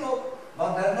a zero.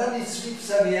 But then it sweeps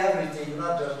away everything,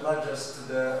 not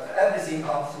just everything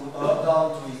up to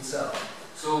down to itself.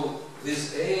 So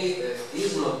this A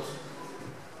is not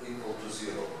equal to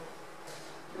 0.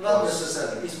 Not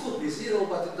necessarily. It could be 0,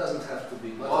 but it doesn't have to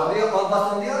be. But on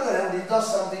the other hand, it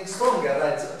does something stronger,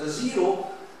 right? The 0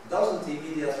 doesn't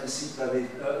immediately sweep away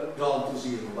down to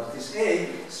 0, but this A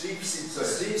sweeps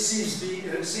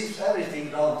everything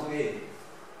down to A.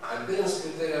 And Bill's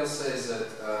criterion says that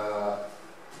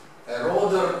a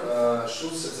rotor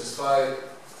should satisfy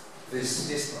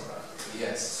this property.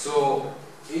 Yes. So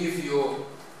if you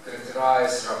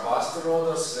characterize robust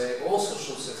rotors, they also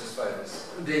should satisfy this.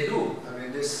 They do. I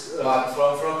mean, this but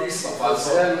from this. But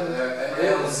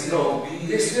L0B.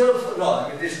 This will no. I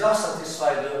mean, this does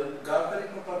satisfy the Galperin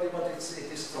property, but it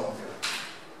is stronger.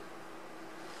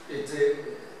 It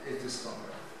is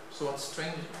stronger. So what's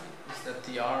strange is that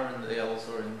the R and the L's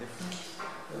are indifferent?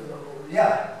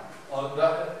 Yeah, but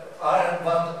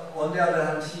on the other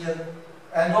hand here,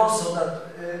 and also that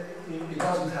it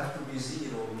doesn't have to be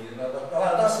 0 here, but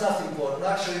that's not important.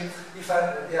 Actually, if it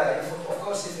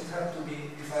had to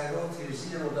be, if I wrote here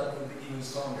 0, that would be even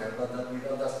stronger, but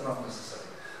that's not necessary.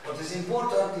 What is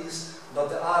important is that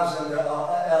the R's and the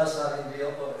L's are in the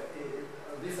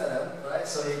different, right?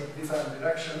 So in different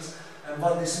directions, and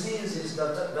what this means is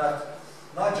that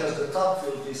not just the top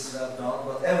will be swept down,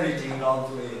 but everything down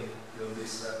to A will be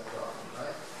swept down,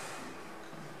 right?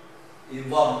 In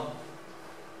one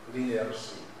linear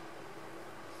stream.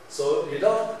 So you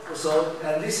don't.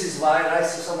 And this is why, right?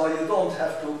 So somehow you don't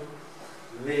have to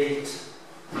wait.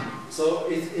 So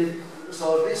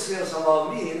so this will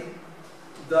somehow mean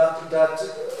that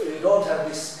you don't have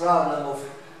this problem of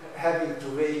having to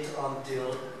wait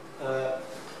until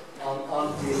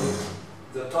until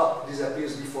the top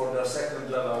disappears before the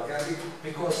second level can be,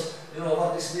 because you know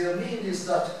what this will mean is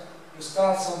that you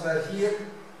start somewhere here.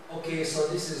 Okay, so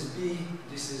this is B,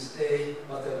 this is A,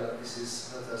 whatever, this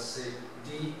is, let us say,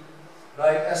 D,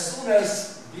 right? As soon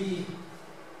as B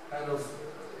kind of,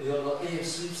 you know, A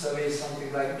sweeps away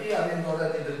something like B, I mean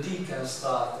already the D can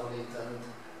start on it and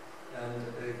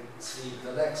sweep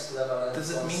the next level. And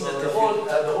does it mean so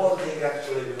that the whole thing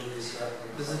actually will be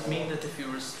disrupted? Does it mean that if you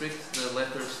restrict the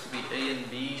letters to be A and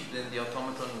B, then the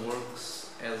automaton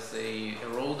works as a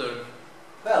eroder?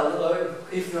 Well,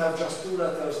 if you have just two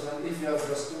letters, then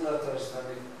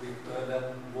then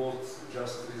both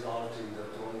just result in the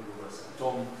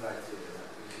tone criteria.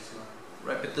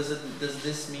 Right, but does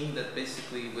this mean that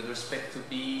basically with respect to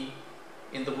B,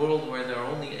 in the world where there are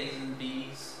only A's and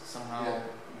B's, somehow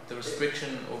the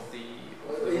restriction of the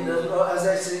as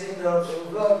I say, in the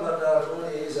world where there are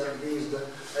only A's and B's,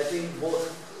 I think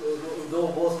though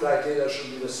both criteria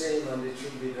should be the same, and it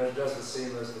should be just the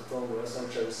same as the tone were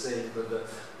essentially saying that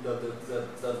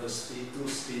the speed, two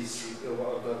speeds,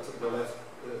 that the left,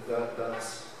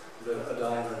 that's the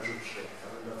island should shrink. I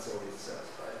mean, that's all it says,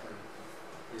 right? And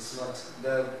it's not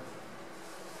there.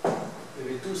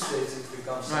 With two states, it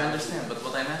becomes. No, I understand, but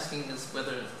what I'm asking is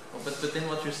whether. But then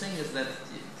what you're saying is that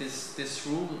this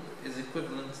rule is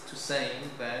equivalent to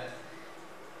saying that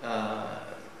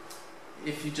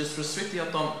if you just restrict the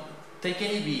take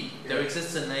any B, there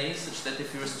exists an A such that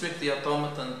if you restrict the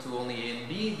automaton to only A and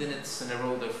B, then it's an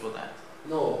eroder for that.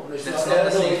 No, that's not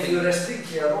the same if thing. you restrict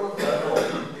the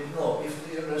no, if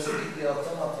you restrict the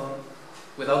automaton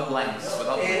without blanks,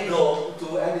 without blanks. No,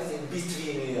 to anything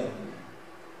between A and B.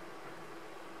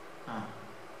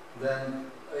 Then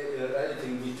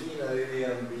anything between A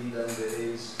and B, then the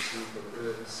A's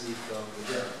sweep down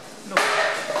the down. No.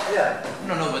 Yeah.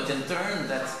 No, but in turn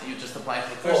that you just apply it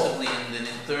recursively, and then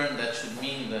in turn that should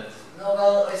mean that. No,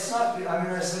 well, it's not. I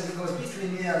mean, I said because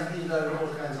between A and B there are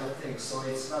all kinds of things, so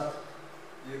it's not.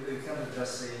 You cannot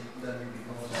just say then it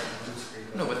becomes like two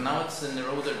state. No, but now it's an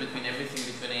eroder between everything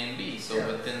between A and B. So,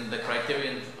 but then the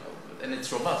criterion, and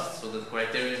it's robust. So the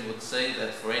criterion would say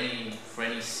that for any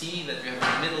C that you have in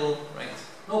the middle, right?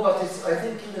 No, but it's. I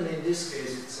think even in this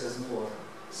case it says more.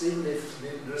 So even if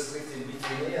restricted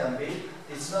between A and B,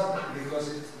 it's not because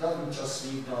it doesn't just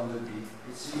sweep down the B,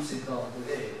 it sweeps it down to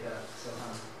A, so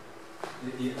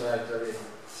right away.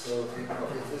 So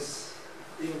it is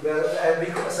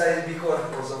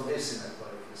because of this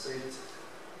inequality. So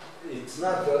it's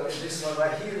not this one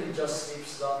right here, it just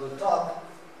sweeps down the top,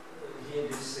 here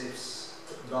it sweeps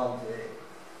down to A.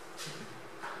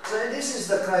 So this is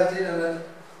the criterion, and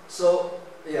so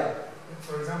yeah.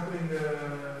 For example, in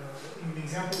the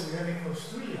example we have equals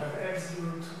 2, you have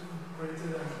F02 greater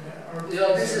than R2.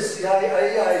 Yeah, this is, I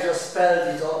just spelled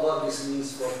it out what this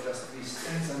means for just these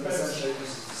things, and essentially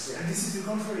this is the same. And this is the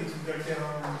contrary to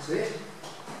Gacs. See?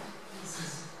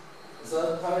 So,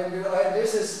 I mean,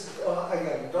 this is,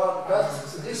 again,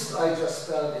 this I just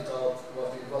spelled it out,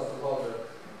 what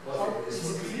it is. Is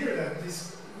it clear that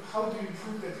this, how do you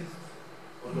prove that it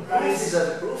well, the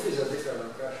proof is a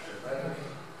different question, right? Okay.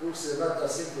 Proofs is not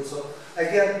as simple. So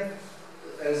again,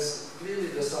 as clearly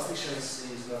the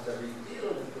sufficiency is not a big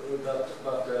deal,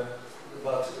 but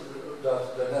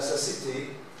the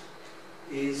necessity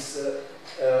is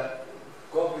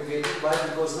complicated. Why?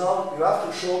 Because now you have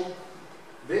to show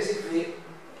basically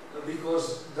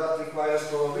because that requires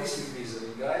probabilistic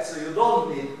reasoning, right? So you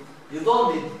don't need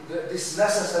this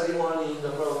necessary only in the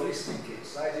probabilistic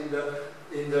case, right? In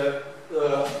the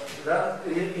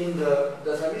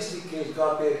deterministic case,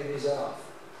 Galperian is enough.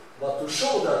 But to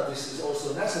show that this is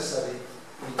also necessary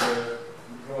in the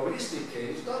probabilistic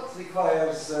case, that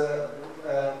requires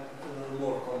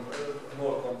more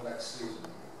complex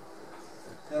reasoning.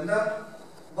 And then,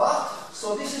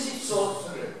 so this is it. So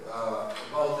sorry,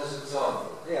 about this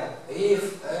example. Yeah.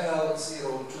 If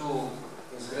L02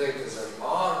 is greater than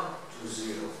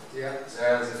R20, yeah.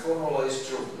 then the formula is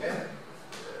true. Yeah.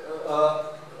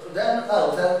 Then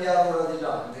we are already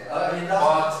done. I mean,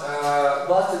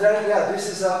 but then, this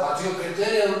is a. But your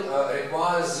criterion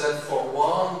requires that for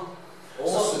one,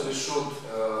 also we should.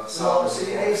 So,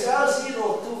 see, if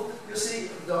L02, you see,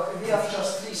 we have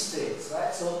just three states,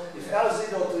 right? So, if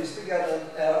L02 is bigger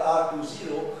than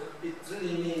R20, it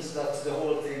really means that the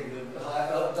whole thing will.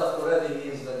 That already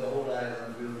means that the whole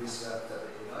island will be swept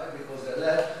away, right? Because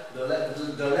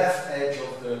the left edge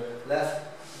of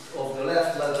the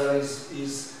left ladder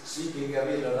is sweeping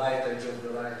away the right edge of the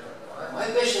right ladder. My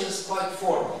question is quite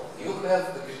formal. You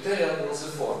have the criterion also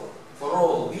formal. For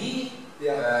all B,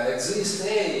 exists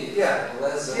A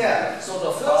less than B. So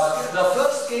the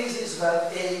first case is where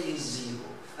A is 0.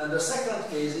 And the second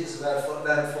case is where for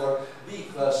B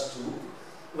equals 2.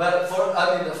 Well,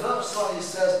 the first one it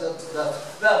says that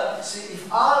well, see, if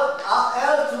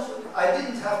L2, I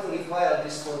didn't have to require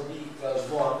this for B equals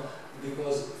 1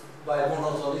 because by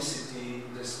monotonicity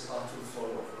this ought to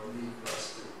follow from B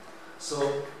equals 2.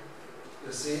 So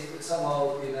you see,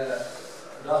 somehow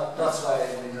that's why I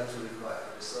didn't have to require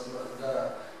this.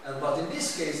 But in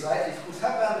this case, right, it could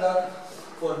happen that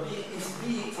for B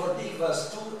equals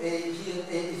 2, here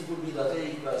it would be that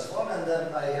A equals 1, and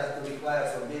then I have to require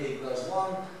for B equals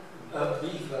 1, B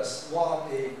equals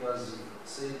 1, A equals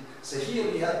 0. So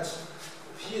here we had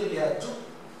two.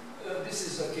 This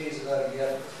is the case where we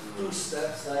have two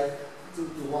steps, like 2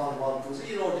 to 1, 1 to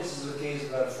 0. This is the case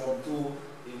where from 2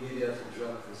 immediately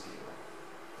jump to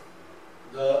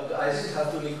 0. I didn't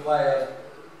have to require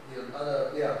the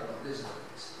other. Yeah, no, this is the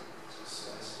case.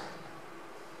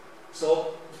 So,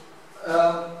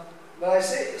 when I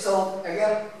say, so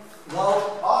again,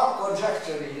 now our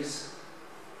conjecture is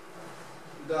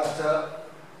that,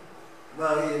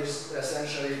 well, here is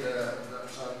essentially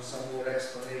some more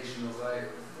explanation of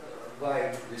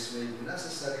why this may be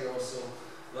necessary also,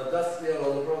 but that, the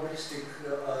probabilistic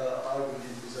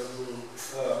argument is a little,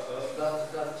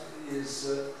 that is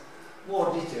more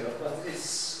detailed, but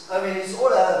it's, it's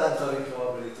all elementary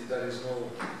probability, there is no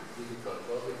difficult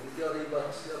probability theory,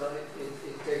 but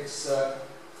it takes, the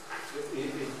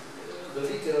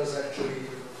details actually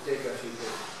take a few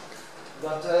days.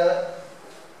 But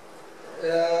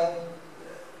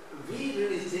we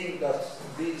really think that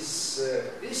this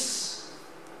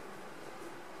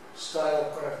style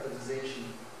of characterization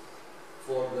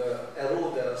for the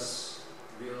eroders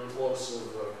will also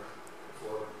work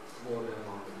for more than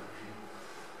one dimension,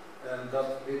 and that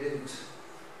we didn't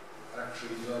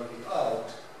actually work it out.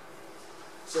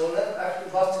 So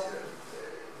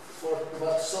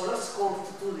let's go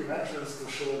to 2 dimensions to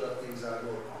show that things are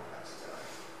more complex.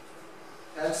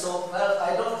 And so,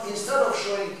 well, instead of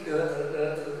showing,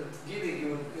 giving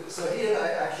you, so here I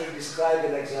actually describe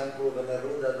an example of an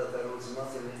eroder that erodes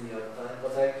not in linear time,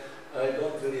 but I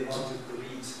don't really want you to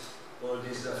read all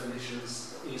these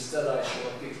definitions. Instead, I show a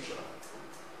picture.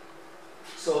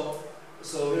 So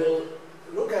we'll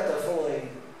look at the following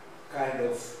kind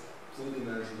of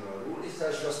 2-dimensional rule. It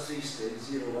has just 3 states,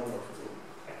 0, 1, or 2.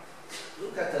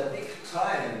 Look at a big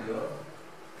triangle.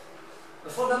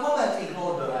 For the moment,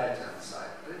 ignore the right-hand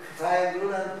side. Big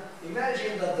triangle, and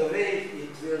imagine that the way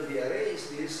it will be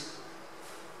erased is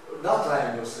not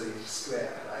triangle, so it's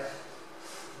square, right?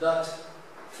 That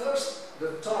first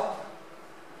the top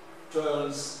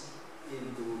turns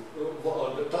into,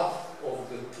 or the top of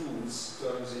the 2's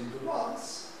turns into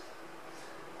 1's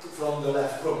from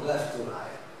left to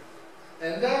right.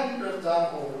 And then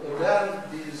then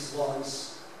these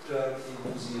 1's turn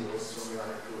into 0's from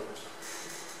right to left.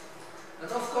 And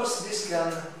of course this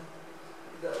can,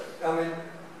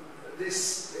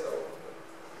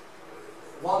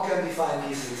 one can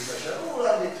define easily such a rule,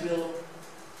 and it will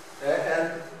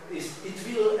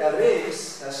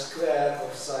erase a square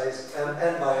of size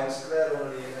n by n square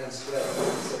only n square,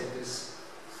 so it is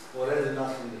already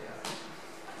not linear.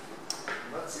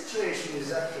 But the situation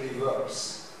is actually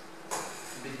worse,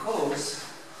 because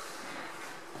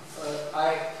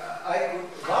while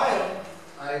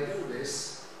I do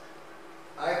this,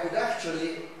 I could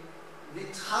actually,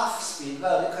 with half speed,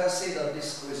 well, you can see that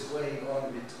this is going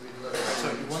on with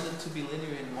Sorry, you want it to be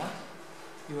linear in what?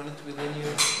 You want it to be linear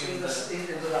in the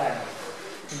diameter.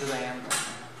 In the diameter.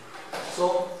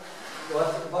 So,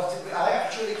 what I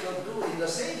actually can do in the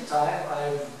same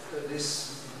time,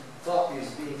 this top is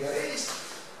being erased,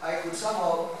 I could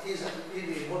somehow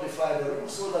easily modify the rule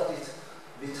so that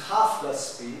with half the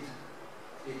speed,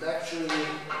 it actually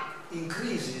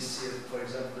increases here, for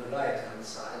example, the right-hand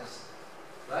side,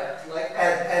 right? Like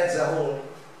adds a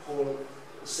whole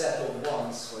set of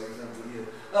 1's, for example, here.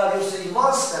 Now you see in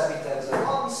one step it adds a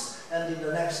 1's, and in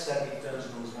the next step it turns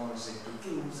those 1's into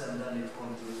 2's, and then it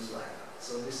continues like that.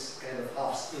 So this kind of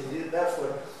half speed.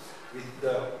 Therefore, with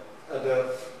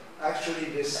actually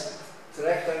this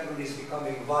rectangle is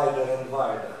becoming wider and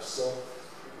wider. So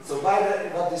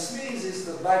what this means is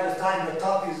that by the time the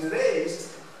top is erased,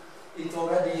 it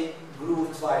already grew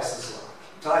twice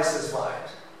as wide.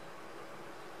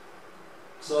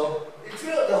 So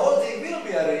the whole thing will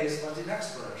be erased, but in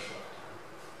exponential.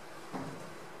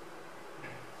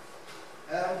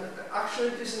 And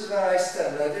actually, this is where I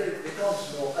stand. We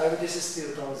don't know. This is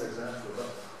still Tom's example, but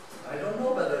I don't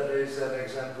know whether there is an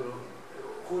example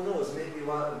who knows? Maybe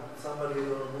somebody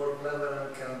more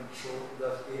clever can show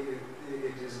that it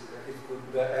could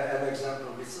be an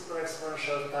example with super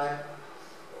exponential time.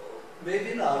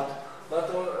 Maybe not,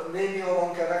 but maybe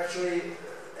one can actually.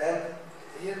 And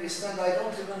here we stand. I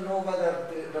don't even know whether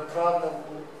the problem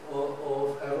of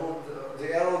the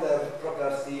eroder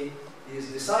property is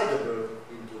decidable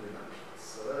in 2 dimensions.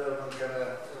 So whether one can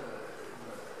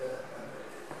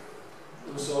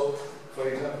do so, for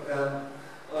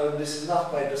example, this is not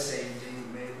quite the same thing,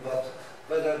 but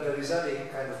whether there is any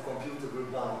kind of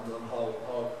computable bound on how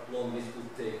long it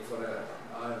would take for an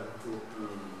iron to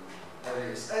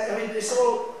erase. I mean, it's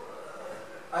all.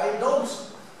 I don't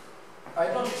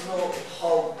know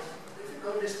how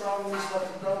difficult this problem is, but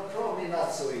probably not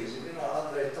so easy. You know,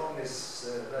 Andre Tom is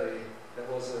there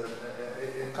was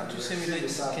Can't you simulate?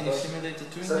 Can you simulate a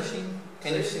Turing machine?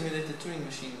 Can you simulate a Turing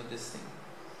machine with this thing?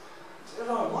 You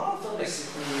know,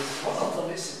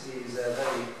 monotonicity is a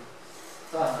very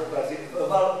tough property.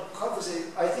 Well, how to say?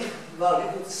 I think you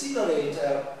could simulate.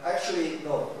 Actually,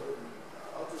 no.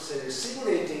 How to say?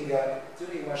 Simulating a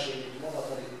Turing machine with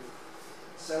monotonic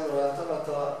cellular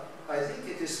automata. I think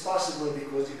it is possible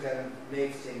because you can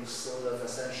make things so that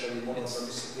essentially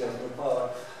monotonicity has no power.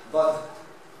 But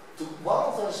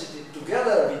monotonicity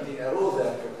together with the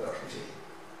eroder property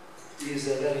is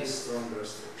a very strong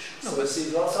restriction. No, so but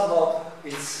see, somehow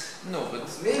it's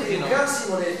maybe you can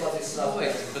simulate, but it's not.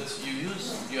 Wait, but you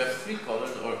have 3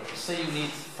 colors, or say you need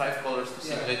 5 colors to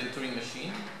simulate the Turing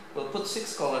machine. Well, put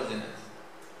 6 colors in it.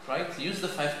 Right? Use the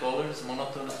 5 colors to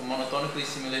monotonically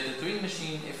simulate the Turing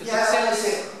machine. If it accepts,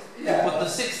 you put the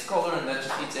 6th color and that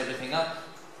just eats everything up.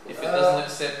 If it doesn't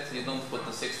accept, you don't put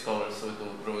the 6th color, so it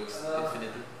will grow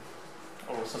infinitely.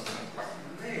 Or something like that.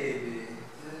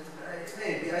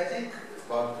 Maybe, I think.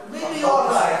 But maybe you're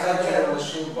right. Turing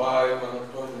machine by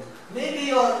monotonic. Maybe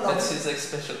you're not. That's his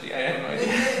specialty, I have no idea.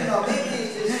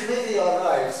 Maybe you're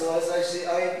right. So as I say, I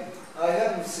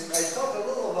haven't seen. I thought a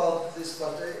little about this,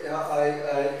 but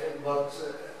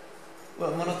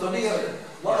well, monotonic.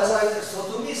 So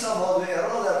to me, somehow the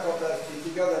eroder property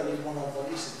together with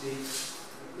monotonicity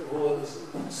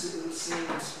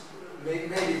seemed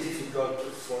maybe difficult to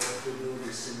do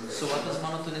this simulation. So what does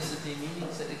monotonicity mean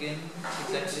again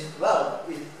exactly? Well,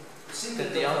 simply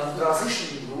the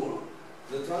transition rule.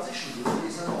 The transition rule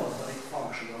is a monotonic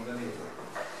function of the neighborhood.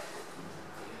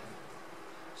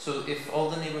 So if all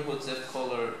the neighborhoods have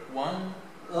color 1?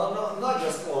 No, not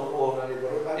just all the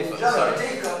neighborhood. I mean, just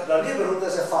take the neighborhood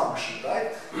as a function,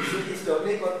 right? If the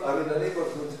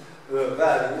neighborhood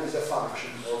value is a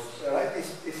function of, right?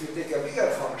 If you take a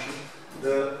bigger function,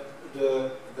 then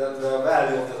the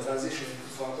value of the transition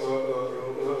the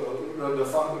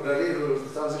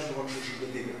neighborhood transition function should be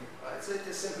bigger, right? So it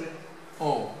is simply.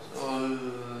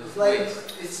 It's like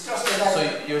it's just a. So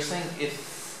you're saying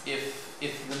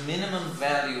if the minimum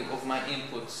value of my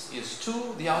inputs is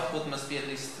 2, the output must be at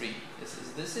least 3. Is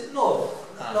this it? No,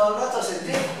 not as a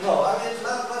thing. No, I mean,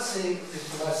 let's say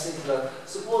simpler.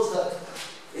 Suppose that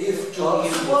if we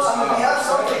have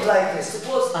something like this.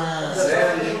 Suppose the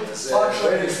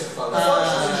function is g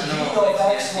of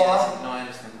x1. No, I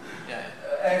understand.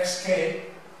 Xk.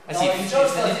 I see. Now,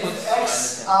 just that if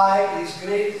xi is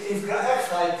great, if xi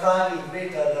prime is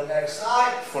greater than xi.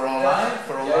 For all I?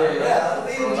 For all I? Yeah,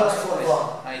 even just for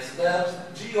 1. I see. Then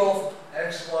g of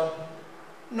x1.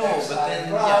 No, but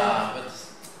then,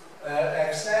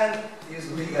 xn is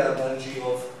bigger than g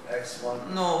of x1.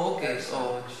 No, okay,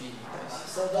 so g.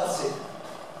 So that's it.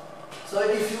 So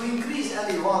if you increase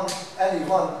any one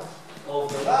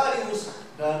of the values,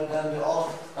 then the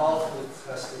output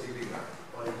has to be bigger.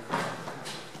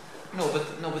 No,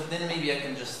 but then maybe I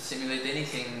can just simulate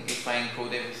anything if I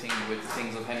encode everything with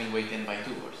things of Hemingway 10 by 2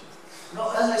 or something.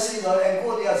 No, as I say, the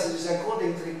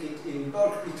encoding trick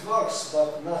it works,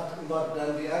 but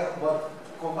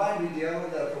combined with the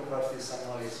eroder property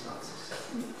somehow it's not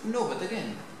successful. No, but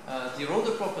again, the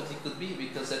eroder property could be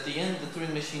because at the end the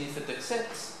Turing machine, if it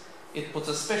accepts, it puts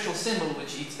a special symbol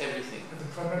which eats everything.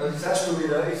 But it has to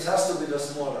be the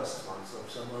smallest one. So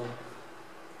somehow.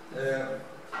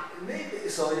 Maybe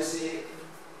so. You see,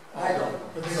 I don't know.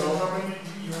 But there's a problem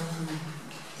you have to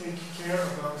take care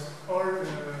about all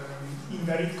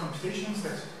invalid computations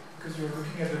that because you're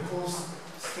looking at the whole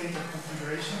state of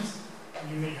configurations,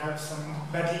 you may have some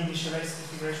badly initialized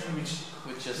configuration which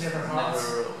just never rolls.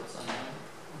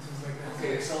 Things like that.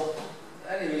 Okay, so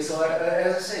anyway, so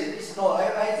as I say,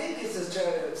 I think it's a.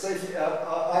 So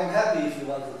I'm happy if you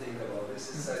want to think about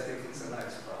this. I think it's a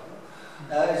nice problem.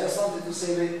 I just wanted to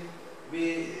say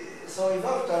so we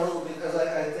worked a little bit, as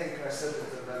I think I said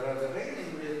it at the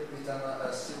beginning with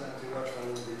a student, we worked a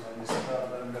little bit on this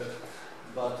problem,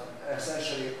 but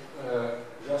essentially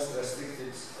just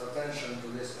restricted attention to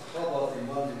this. How about in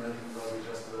one dimension where we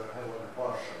just have a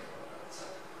partial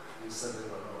instead of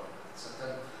an order?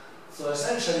 So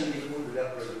essentially we could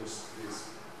reproduce this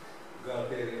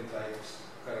Galperian type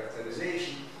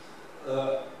characterization,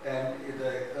 and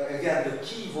again the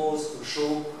key was to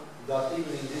show that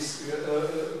even in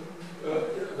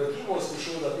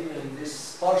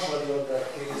this partially ordered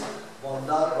case, one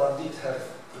did have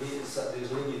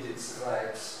these limited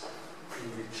stripes in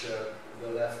which the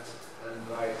left and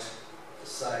right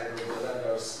side of the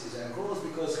letters is enclosed,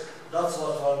 because that's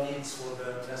what one needs for the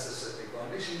necessity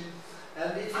condition.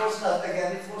 And it was not,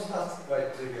 again, it was not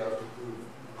quite trivial to prove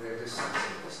the existence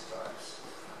of the stripes.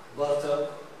 But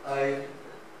I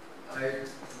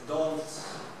don't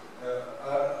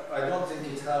think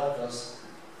it helped us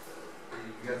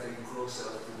in getting closer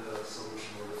to the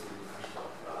solution of the three-dimensional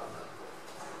problem.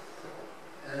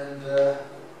 And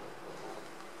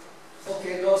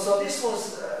okay, no, so this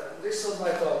was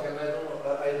my talk, and I don't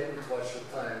know, I didn't watch the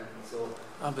time, so.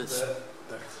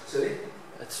 Sorry?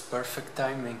 It's perfect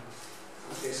timing.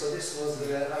 Okay, so this was the,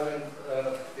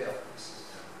 yeah.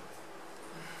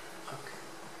 Okay.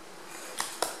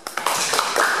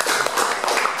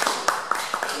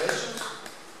 Questions?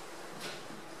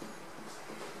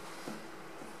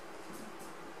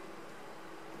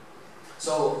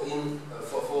 So,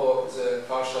 for the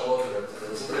partial order, the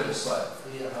previous slide,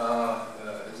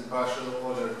 the partial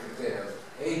order criteria,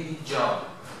 A, B, jump.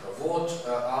 What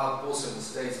are possible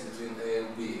states between A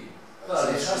and B? Well,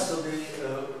 it has to be,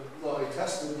 it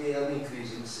has to be an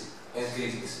increasing sequence.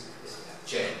 Increasing sequence.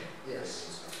 Chain.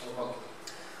 Yes. Okay.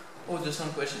 Oh, just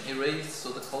one question. Erased, so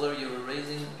the color you're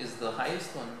erasing is the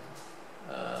highest one?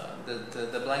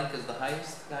 The blank is the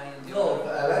highest guy in the No,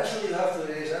 order? eventually you have to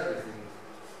erase everything.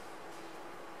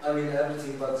 I mean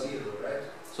everything but 0, right?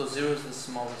 So 0 is the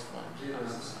smallest one. 0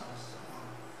 is the smallest.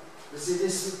 You see,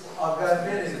 this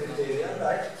Galperian criterion,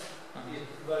 right?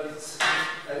 But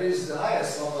it is the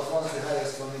highest one, but once the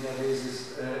highest one it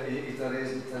erases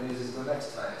the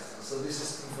next highest one. So this is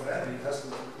true for every, it has to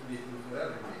be true for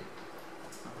everything.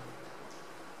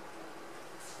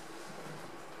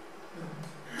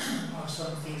 Are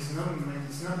some things known when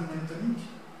it's not monotonic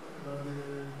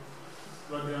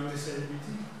about the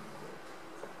undesirability?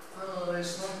 No,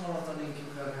 it's not monotonic, you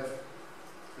can have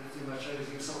pretty much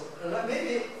everything. So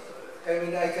maybe,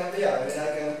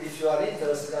 if you are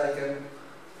interested, I can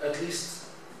at least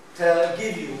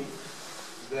give you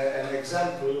an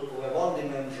example of a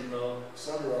one-dimensional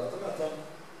cellular automaton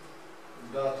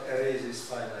that erases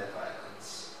finite islands.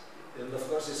 And of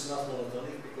course it's not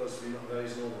monotonic because there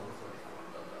is no monotonic one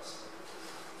that does.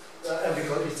 And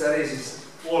because it erases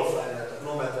all finite,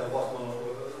 no matter what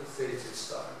states it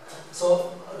starts.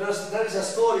 So there is a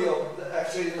story of,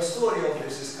 actually the story of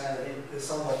this is kind of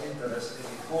somewhat interesting.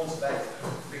 It goes back,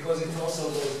 because it also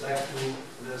goes back to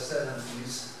the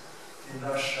 70s in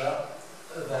Russia,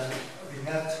 when we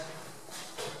met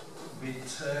with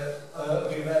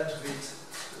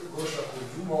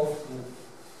Kolmogorov-Seminar,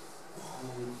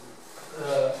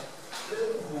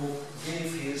 who gave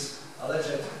his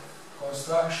alleged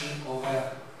construction of a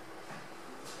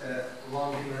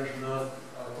one-dimensional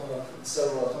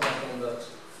cellular automaton that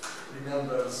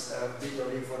remembers a bit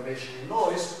of information in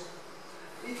noise.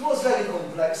 It was very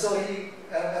complex, so he,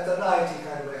 at the night, he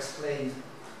kind of explained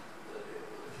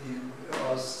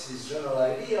his general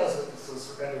ideas. It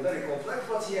was kind of very complex,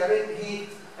 but he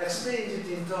explained it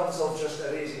in terms of just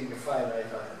erasing a finite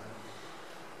item.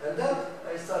 And then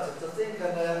I started to think,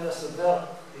 and I understood,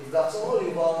 well, if that's all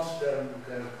you want, then you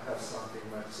can have something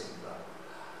much simpler.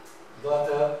 But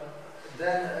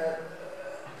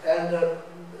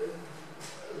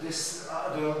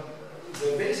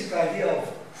the basic idea of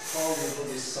how you do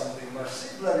this something much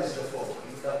simpler is the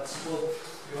following. That's what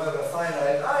you have a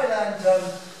finite island,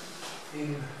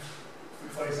 and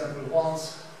for example,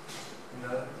 once in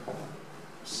a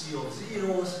sea of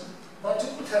zeros, but you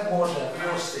could have more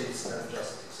states than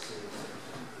just this state.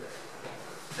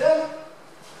 Then,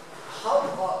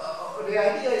 the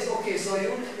idea is, okay, so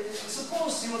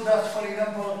suppose you that, for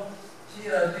example,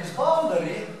 here at this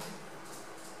boundary,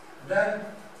 then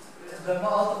the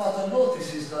automaton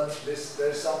notices that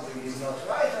there's something is not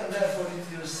right, and therefore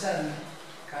it will send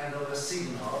kind of a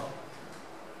signal,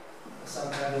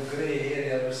 some kind of gray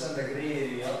area, will send a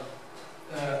gray area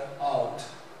out.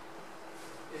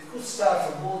 It could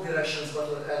start from both directions, but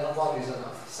one is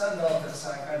enough. Send out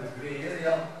some kind of gray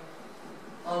area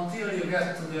until you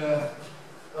get to the,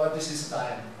 this is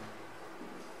time,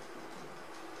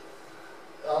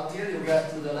 until you get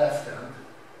to the left hand,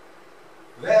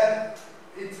 where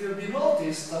it will be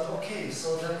noticed that, okay,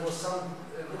 so there was some,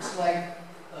 it looks like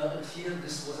here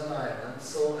this was an island.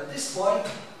 So at this point,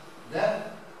 then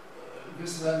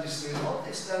when this will not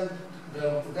extend,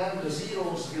 then the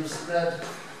zeros will spread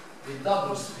with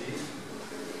double speed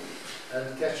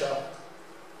and catch up,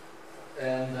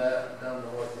 and then the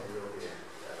whole thing will be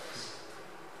Gacs.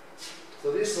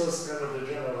 So this was kind of the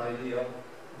general idea,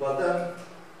 but then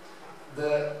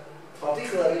the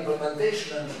particular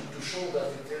implementation, and to show that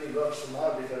it really works from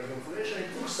arbitrary configuration,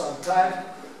 it took some time.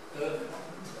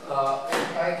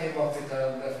 I came up with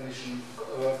a definition,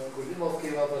 Kolmogorov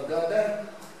came up with that, then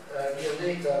year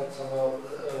later somehow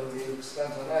we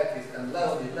spent a night with, and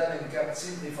Levin kept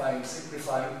simplifying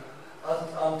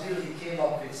until he came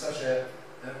up with such an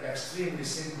extremely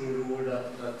simple rule that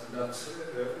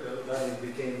it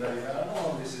became very well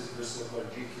known. This is the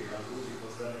so-called GK rule,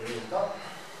 because then he wrote up.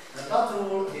 And that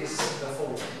rule is the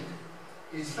following.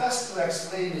 It's best to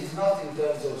explain it not in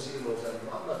terms of zeros and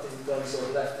one, but in terms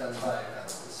of left and right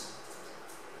arrows.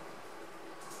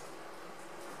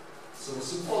 So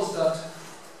suppose that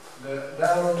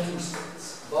there are two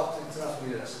states, but it's not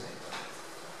mirror state.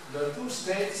 There are two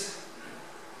states,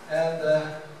 and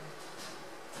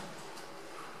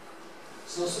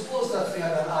so suppose that we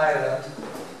have an island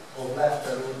of left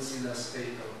arrows in a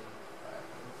state of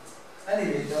right.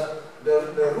 Anyway,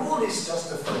 the rule is just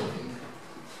the following.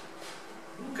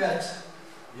 Look at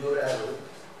your arrow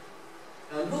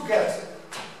and look at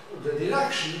the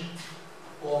direction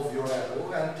of your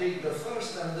arrow and take the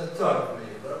first and the third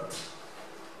neighbor,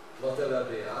 whatever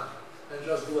they are, and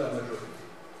just do a majority.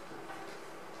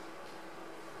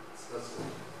 That's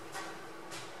good.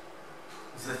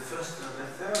 Is it first and the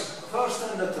third?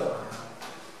 First and the third.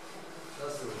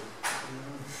 That's good.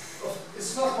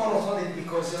 It's not monotonic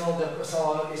because, you know,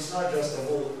 so it's not just a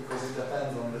vote, because it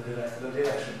depends on the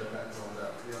direction depends on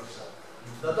that yourself.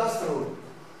 But that's the rule.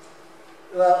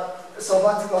 Well, so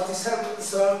what is happening,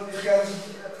 so you can,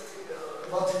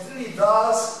 what it really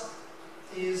does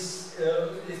is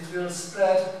it will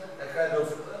spread a kind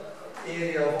of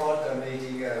area of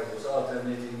alternating arrows,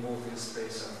 alternating both in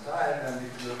space and time, and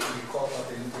it will be caught up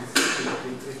in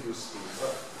triple speed.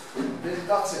 But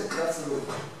that's it, that's the rule.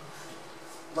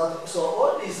 But so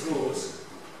all these rules,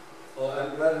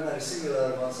 and very, very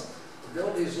similar ones,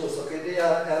 all these rules, okay, they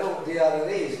are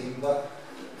erasing, but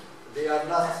they are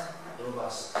not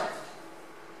robust.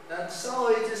 And so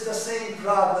it is the same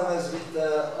problem as with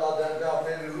the other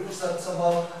Gaussian rules, that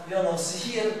somehow, you know,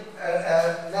 see here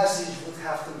a message would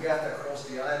have to get across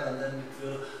the island and it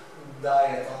will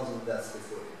die 1,000 deaths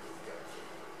before it